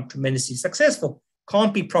become tremendously successful,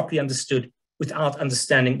 can't be properly understood without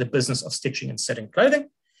understanding the business of stitching and setting clothing.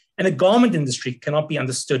 And the garment industry cannot be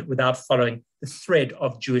understood without following the thread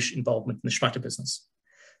of Jewish involvement in the Schmatta business.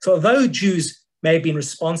 So although Jews may have been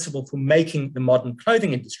responsible for making the modern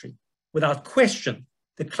clothing industry, without question,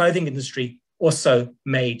 the clothing industry also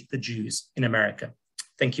made the Jews in America.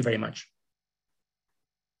 Thank you very much.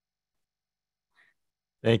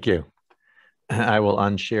 Thank you. I will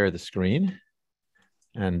unshare the screen,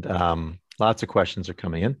 and lots of questions are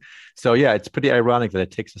coming in. So yeah, it's pretty ironic that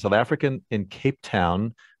it takes a South African in Cape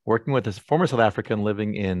Town working with a former South African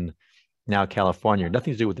living in now California,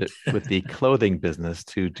 nothing to do with the clothing business,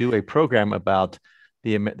 to do a program about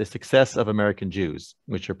the success of American Jews,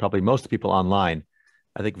 which are probably most people online.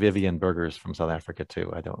 I think Vivian Berger's from South Africa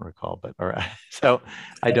too. I don't recall,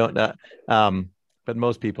 I don't know. But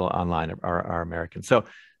most people online are American. So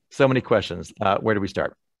many questions. Where do we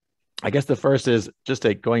start? I guess the first is just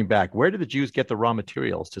going back. Where did the Jews get the raw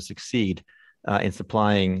materials to succeed in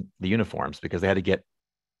supplying the uniforms? Because they had to get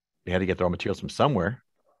the raw materials from somewhere,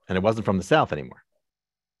 and it wasn't from the South anymore.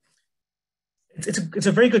 It's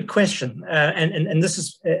a very good question, and this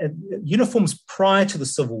is uniforms prior to the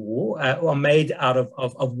Civil War are made out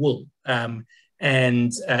of wool,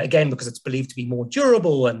 and again because it's believed to be more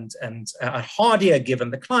durable and hardier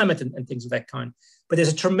given the climate and things of that kind. But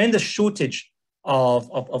there's a tremendous shortage of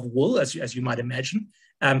wool, as you might imagine,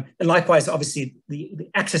 and likewise, obviously, the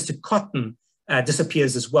access to cotton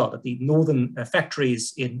disappears as well. That the northern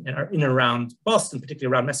factories in and around Boston,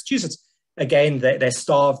 particularly around Massachusetts, again, they're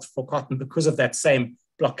starved for cotton because of that same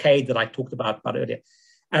blockade that I talked about earlier.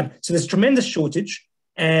 So there's a tremendous shortage,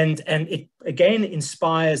 and it again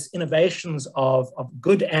inspires innovations of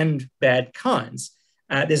good and bad kinds.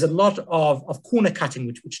 There's a lot of corner cutting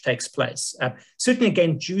which takes place. Certainly,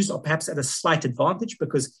 again, Jews are perhaps at a slight advantage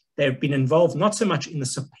because they've been involved not so much in the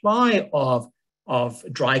supply of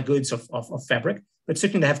dry goods of fabric, but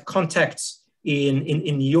certainly they have contacts in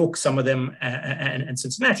New York, some of them, and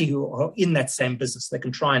Cincinnati, who are in that same business. They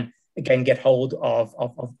can try and, again, get hold of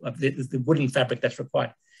the woolen fabric that's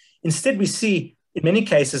required. Instead, we see, in many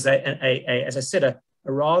cases, as I said, a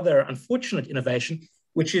rather unfortunate innovation,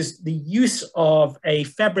 which is the use of a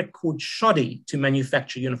fabric called shoddy to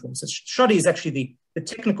manufacture uniforms. So shoddy is actually the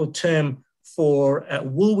technical term for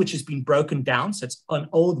wool which has been broken down. So it's an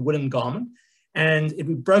old woolen garment. And it would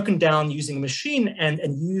be broken down using a machine and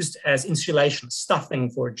used as insulation, stuffing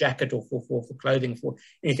for a jacket or for clothing, for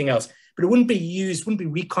anything else. But it wouldn't be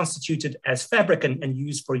reconstituted as fabric and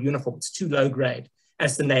used for a uniform. It's too low grade,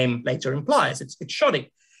 as the name later implies. It's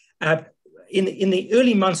shoddy. In the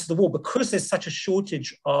early months of the war, because there's such a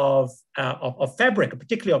shortage of fabric,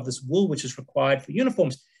 particularly of this wool which is required for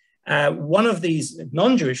uniforms, One of these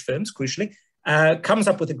non-Jewish firms, crucially, comes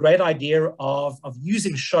up with a great idea of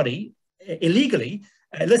using shoddy illegally,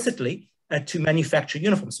 illicitly, to manufacture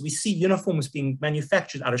uniforms. So we see uniforms being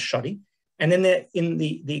manufactured out of shoddy. And then in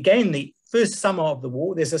the first summer of the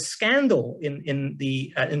war, there's a scandal in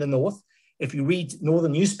the north. If you read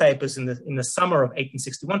northern newspapers in the summer of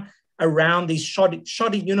 1861, around these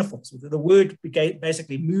shoddy uniforms. The word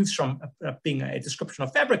basically moves from being a description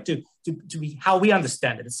of fabric to be how we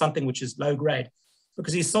understand it. It's something which is low grade,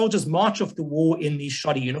 because these soldiers march off the war in these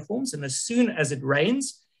shoddy uniforms, and as soon as it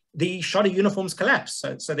rains, the shoddy uniforms collapse.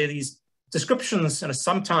 So there are these descriptions,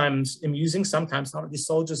 sometimes amusing, sometimes not, of these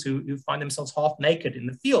soldiers who find themselves half naked in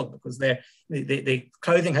the field because their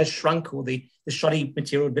clothing has shrunk, or the shoddy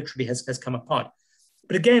material literally has come apart.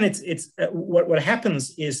 But again, what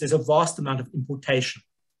happens is there's a vast amount of importation,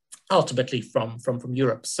 ultimately from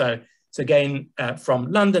Europe. So again,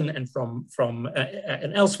 from London and from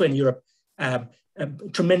and elsewhere in Europe,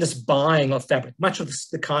 tremendous buying of fabric, much of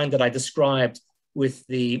the kind that I described with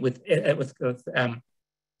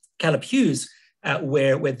Caleb Hughes,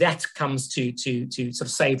 where that comes to sort of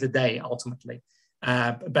save the day ultimately.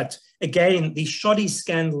 But again, the shoddy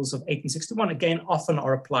scandals of 1861 again often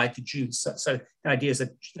are applied to Jews. So the idea is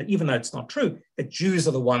that even though it's not true, that Jews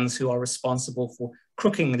are the ones who are responsible for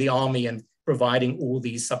crooking the army and providing all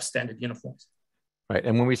these substandard uniforms. Right.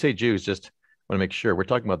 And when we say Jews, just want to make sure we're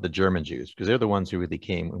talking about the German Jews, because they're the ones who really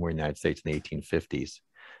came and were in the United States in the 1850s.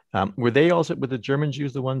 Were the German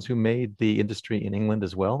Jews the ones who made the industry in England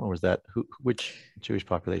as well, or was that which Jewish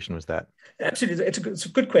population was that? Absolutely, it's a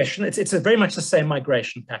good question. It's very much the same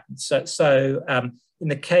migration pattern. So in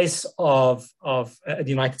the case of the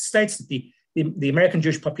United States, the American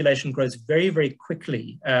Jewish population grows very, very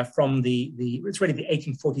quickly from it's really the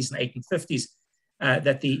 1840s and 1850s.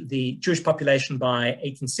 That the Jewish population by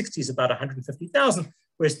 1860 is about 150,000.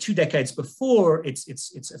 Whereas 2 decades before,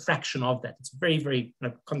 it's a fraction of that. It's very, very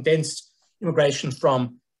condensed immigration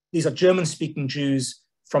from, these are German-speaking Jews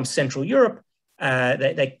from Central Europe.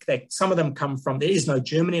 Some of them come from, there is no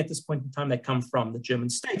Germany at this point in time. They come from the German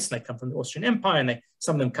states, and they come from the Austrian Empire, and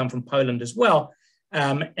some of them come from Poland as well.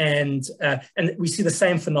 And we see the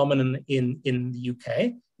same phenomenon in the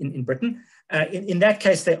UK, in Britain. In that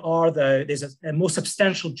case, there's a more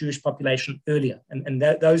substantial Jewish population earlier, and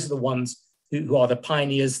those are the ones who are the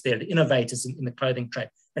pioneers, they're the innovators in the clothing trade.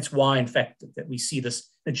 That's why, in fact, that we see the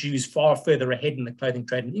Jews far further ahead in the clothing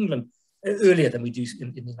trade in England earlier than we do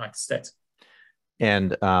in the United States.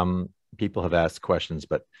 And people have asked questions,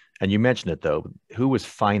 and you mentioned it though, who was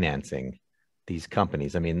financing these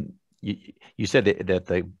companies? I mean, you said that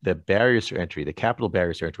the barriers to entry, the capital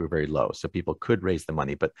barriers to entry were very low, so people could raise the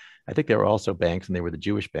money. But I think there were also banks, and they were the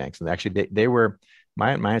Jewish banks. And actually, they were,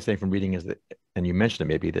 my understanding from reading is that, and you mentioned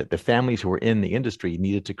it maybe, that the families who were in the industry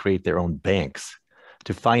needed to create their own banks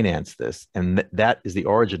to finance this. And that is the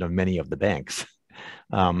origin of many of the banks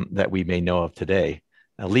that we may know of today.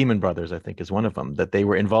 Lehman Brothers, I think, is one of them, that they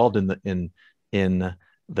were involved in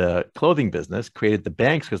the clothing business, created the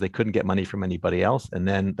banks because they couldn't get money from anybody else. And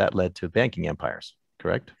then that led to banking empires,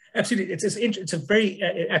 correct? Absolutely. It's a very,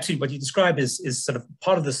 absolutely what you describe is sort of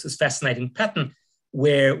part of this fascinating pattern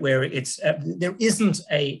where there isn't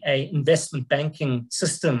a investment banking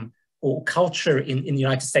system or culture in the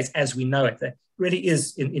United States as we know it. There really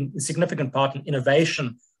is in significant part an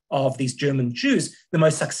innovation of these German Jews, the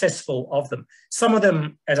most successful of them. Some of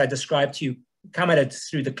them, as I described to you, come at it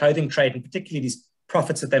through the clothing trade, and particularly these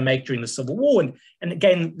profits that they make during the Civil War. And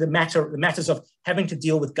again, the matters of having to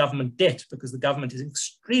deal with government debt, because the government is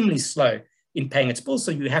extremely slow in paying its bills.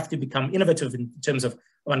 So you have to become innovative in terms of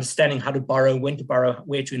understanding how to borrow, when to borrow,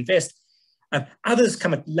 where to invest. Others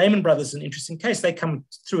come at Lehman Brothers, an interesting case. They come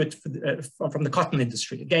through it from the cotton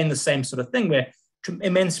industry. Again, the same sort of thing where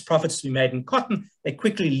immense profits to be made in cotton. They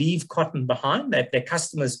quickly leave cotton behind. Their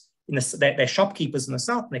customers, their shopkeepers in the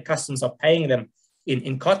South, and their customers are paying them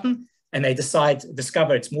in cotton. And they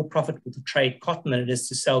discover it's more profitable to trade cotton than it is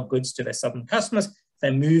to sell goods to their Southern customers.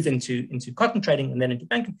 They move into cotton trading and then into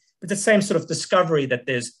banking. But the same sort of discovery that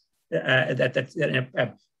there's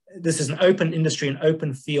this is an open industry, an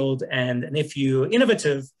open field, and if you're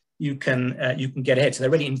innovative, you can get ahead. So they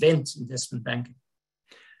really invent investment banking.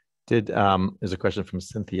 There's a question from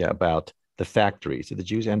Cynthia about the factories. Did the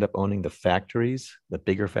Jews end up owning the factories, the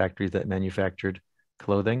bigger factories that manufactured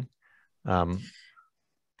clothing?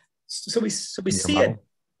 So we see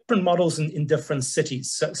different models in different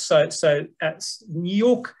cities. So at New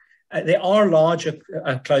York, there are larger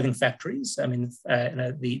clothing factories. I mean,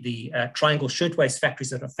 the Triangle Shirtwaist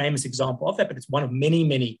factories are a famous example of that, but it's one of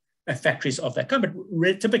many factories of that kind,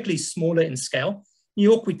 but typically smaller in scale. New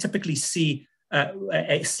York, we typically see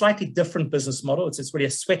a slightly different business model. It's really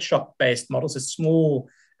a sweatshop-based model. It's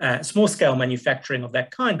a small-scale manufacturing of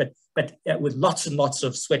that kind, but with lots and lots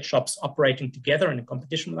of sweatshops operating together in a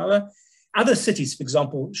competition with other cities. For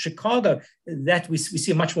example, Chicago, that we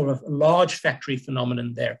see much more of a large factory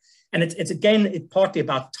phenomenon there. And it's partly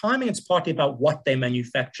about timing. It's partly about what they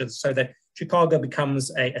manufacture, so that Chicago becomes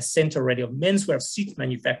a center already of menswear, of suit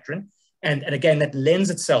manufacturing. And again, that lends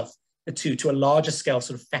itself to a larger scale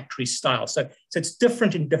sort of factory style. So it's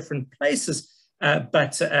different in different places.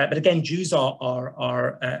 But again, Jews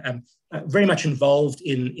are very much involved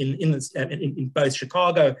in both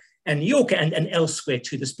Chicago and New York and elsewhere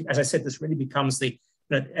too. This, as I said, this really becomes the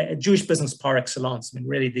Jewish business par excellence. I mean,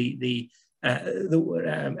 really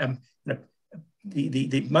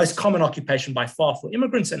the most common occupation by far for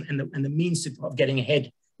immigrants and the means of getting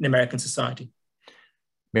ahead in American society.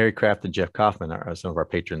 Mary Kraft and Jeff Kaufman are some of our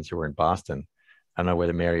patrons who were in Boston. I don't know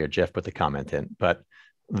whether Mary or Jeff put the comment in, but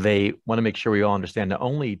they want to make sure we all understand not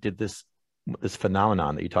only did this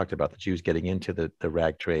phenomenon that you talked about, the Jews getting into the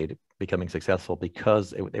rag trade, becoming successful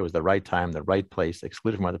because it was the right time, the right place,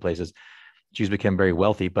 excluded from other places, Jews became very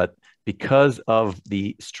wealthy, but because of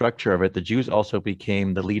the structure of it, the Jews also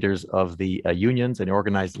became the leaders of the unions and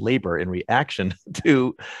organized labor in reaction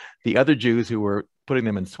to the other Jews who were putting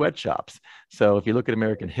them in sweatshops. So if you look at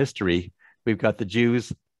American history, we've got the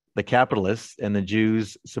Jews, the capitalists, and the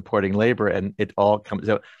Jews supporting labor, and it all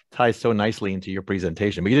ties so nicely into your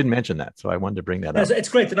presentation. But you didn't mention that, so I wanted to bring that up. It's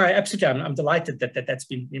great, and absolutely, I'm delighted that's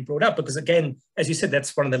been brought up, because again, as you said,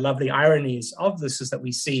 that's one of the lovely ironies of this, is that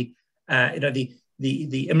we see,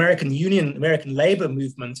 the American Union, American labor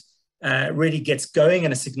movement really gets going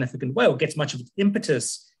in a significant way, or gets much of its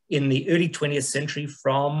impetus in the early 20th century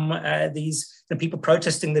from these people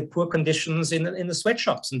protesting the poor conditions in the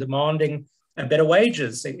sweatshops and demanding better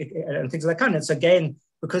wages and things like that. And so again,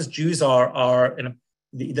 because Jews are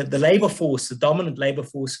the labor force, the dominant labor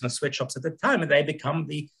force in the sweatshops at the time, and they become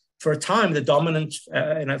for a time the dominant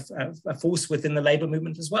force within the labor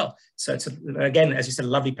movement as well. So it's again, as you said, a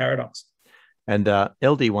lovely paradox. And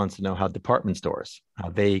LD wants to know how department stores, how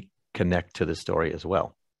they connect to the story as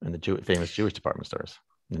well, and the famous Jewish department stores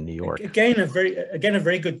in New York. Again, a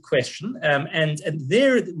very good question. And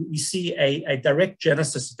there we see a direct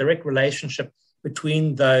genesis, a direct relationship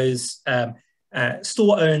between those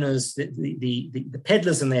store owners, the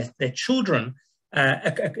peddlers and their children,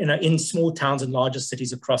 in small towns and larger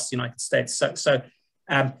cities across the United States.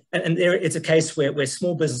 And there it's a case where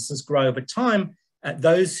small businesses grow over time.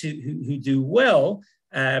 Those who do well,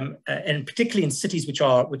 and particularly in cities which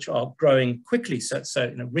are growing quickly. So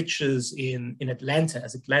Riches in Atlanta,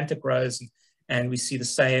 as Atlanta grows, and we see the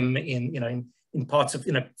same in parts of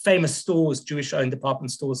famous stores, Jewish-owned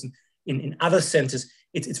department stores, and in other centers.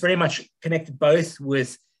 It's very much connected both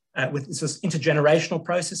with this intergenerational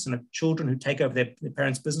process and children who take over their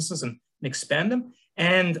parents' businesses and expand them,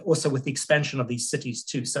 and also with the expansion of these cities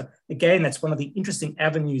too. So again, that's one of the interesting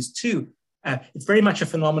avenues too. It's very much a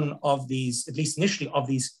phenomenon of these, at least initially, of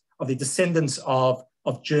the descendants of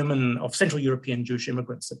Central European Jewish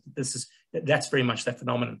immigrants. That's very much that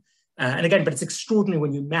phenomenon. And again, but it's extraordinary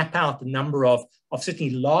when you map out the number of certainly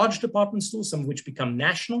large department stores, some of which become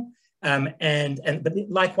national, but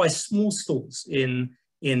likewise small stores in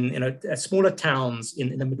smaller towns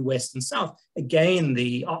in the Midwest and South. Again,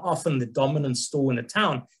 often the dominant store in a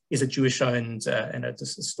town is a Jewish-owned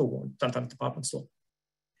store, sometimes department store.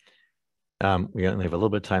 We only have a little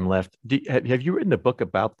bit of time left. Have you written a book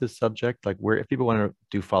about this subject? Like, where, if people want to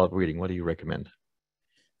do follow-up reading, what do you recommend?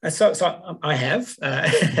 So I have.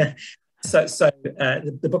 The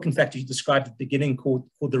book, in fact, you described at the beginning, called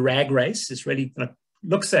The Rag Race, this really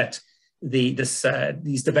looks at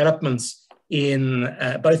these developments in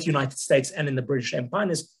both the United States and in the British Empire. And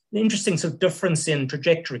there's an interesting sort of difference in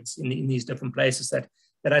trajectories in these different places that,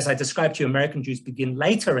 as I described to you, American Jews begin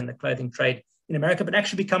later in the clothing trade in America, but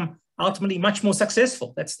actually become ultimately much more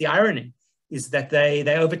successful. That's the irony, is that they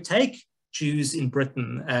overtake Jews in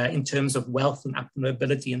Britain in terms of wealth and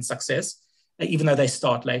mobility and success, even though they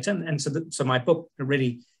start later. And so my book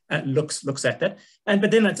really looks at that.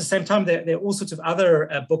 But then at the same time, there are all sorts of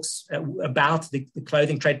other books about the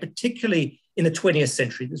clothing trade, particularly in the 20th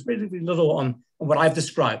century. There's really little on what I've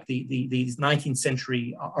described, these 19th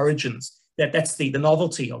century origins. That's the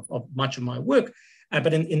novelty of much of my work.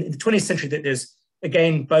 But in the 20th century, there's,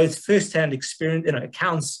 again, both first-hand experience,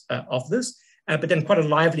 accounts of this, but then quite a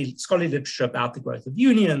lively scholarly literature about the growth of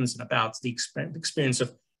unions and about the experience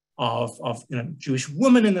of Jewish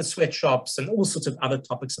women in the sweatshops and all sorts of other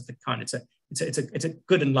topics of the kind. It's a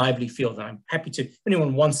good and lively field, and I'm happy to. If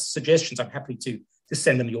anyone wants suggestions, I'm happy to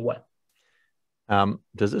send them your way.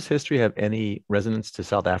 Does this history have any resonance to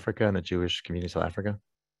South Africa and the Jewish community of South Africa?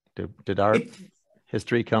 Did our It,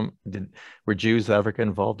 history were Jews South Africa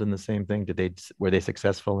involved in the same thing? Were they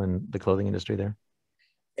successful in the clothing industry there?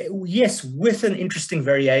 yes, with an interesting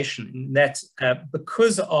variation in that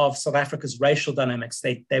because of South Africa's racial dynamics,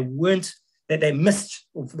 they missed,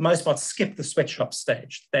 or for the most part, skipped the sweatshop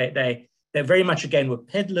stage. They very much again were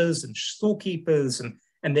peddlers and storekeepers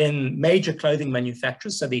and then major clothing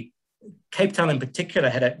manufacturers. So the Cape Town in particular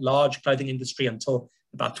had a large clothing industry until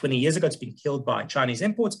about 20 years ago. It's been killed by Chinese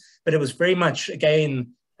imports, but it was very much,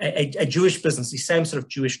 again, a Jewish business, the same sort of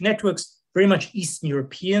Jewish networks, very much Eastern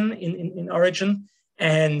European in origin,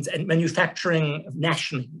 and manufacturing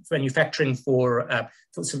nationally, manufacturing for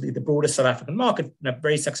sort of the broader South African market,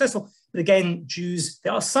 very successful. But again, Jews,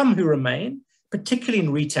 there are some who remain, particularly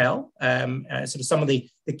in retail, sort of some of the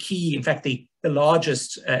key, in fact, the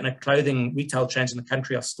largest clothing retail chains in the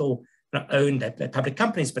country are still owned, they're public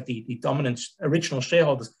companies, but the dominant original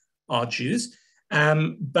shareholders are Jews.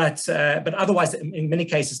 But otherwise, in many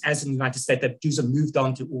cases, as in the United States, the Jews have moved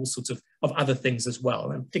on to all sorts of other things as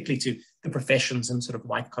well, and particularly to the professions and sort of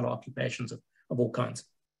white-collar occupations of all kinds.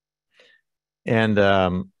 And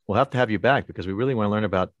we'll have to have you back because we really want to learn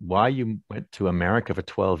about why you went to America for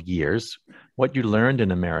 12 years, what you learned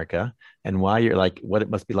in America, and why you're like, what it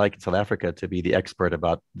must be like in South Africa to be the expert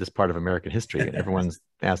about this part of American history. And everyone's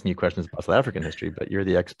asking you questions about South African history, but you're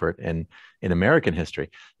the expert in American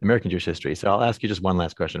history, American Jewish history. So I'll ask you just one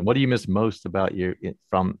last question. What do you miss most about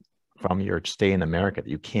from your stay in America that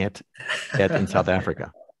you can't get in South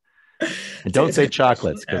Africa? And don't say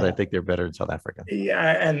chocolates, because I think they're better in South Africa. Yeah,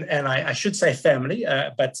 and I should say family,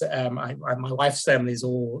 but my wife's family is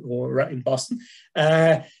all in Boston.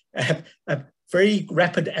 Very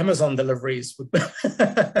rapid Amazon deliveries.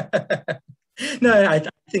 No, I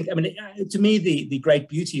think, I mean, to me, the great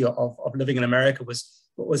beauty of living in America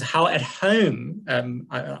was how at home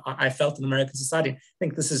I felt in American society. I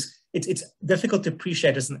think it's difficult to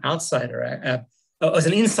appreciate as an outsider, as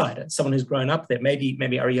an insider, someone who's grown up there. Maybe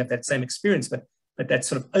I already have that same experience, but that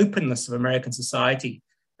sort of openness of American society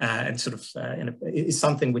and sort of is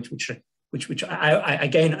something which I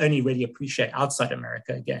again only really appreciate outside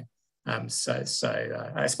America again. So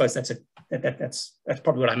I suppose that's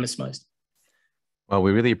probably what I miss most. Well,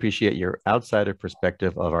 we really appreciate your outsider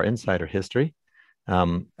perspective of our insider history.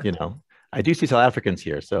 I do see South Africans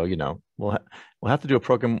here, so we'll have to do a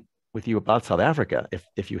program with you about South Africa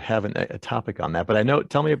if you have a topic on that. But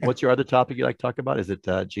tell me, what's your other topic you like to talk about? Is it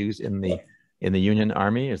Jews in the Union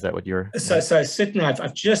Army? Is that what you're? So certainly,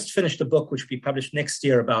 I've just finished a book which will be published next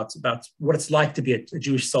year about what it's like to be a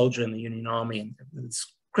Jewish soldier in the Union Army, and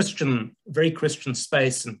it's very Christian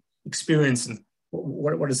space and experience, and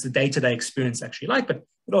what is the day-to-day experience actually like. But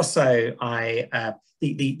also,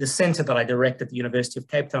 the center that I direct at the University of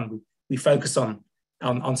Cape Town, we focus on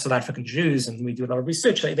South African Jews, and we do a lot of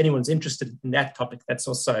research. So if anyone's interested in that topic, that's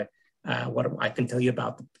also what I can tell you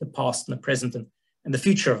about the past and the present and the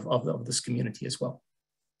future of this community as well.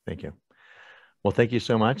 Thank you. Well, thank you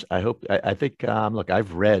so much. I think, look,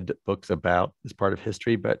 I've read books about this part of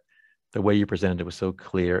history, but the way you presented it was so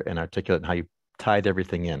clear and articulate, and how you tied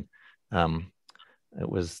everything in. It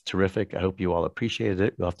was terrific. I hope you all appreciated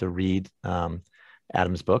it. You'll have to read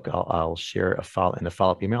Adam's book. I'll share in a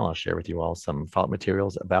follow-up email. I'll share with you all some follow-up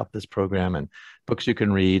materials about this program and books you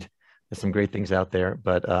can read. There's some great things out there.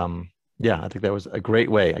 But yeah, I think that was a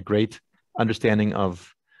great understanding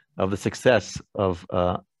of the success of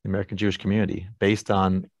the American Jewish community based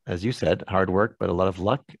on, as you said, hard work, but a lot of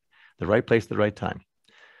luck, the right place, the right time.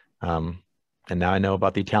 And now I know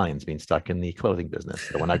about the Italians being stuck in the clothing business.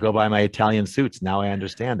 So when I go buy my Italian suits, now I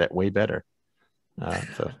understand that way better.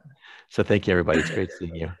 So thank you, everybody. It's great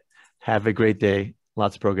seeing you. Have a great day.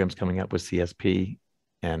 Lots of programs coming up with CSP,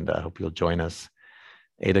 and I hope you'll join us.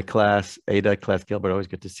 Ada Class Gilbert, always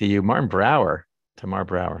good to see you. Tamar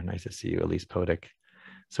Brower, nice to see you. Elise Podick.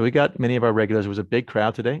 So we got many of our regulars. It was a big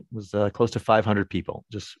crowd today. It was close to 500 people.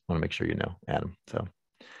 Just want to make sure you know, Adam. So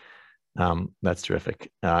that's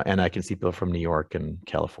terrific. And I can see people from New York and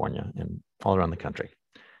California and all around the country.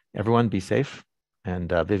 Everyone be safe.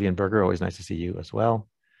 And Vivian Berger, always nice to see you as well.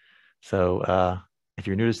 So if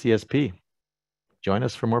you're new to CSP, join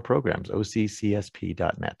us for more programs,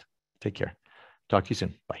 occsp.net. Take care. Talk to you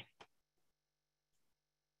soon. Bye.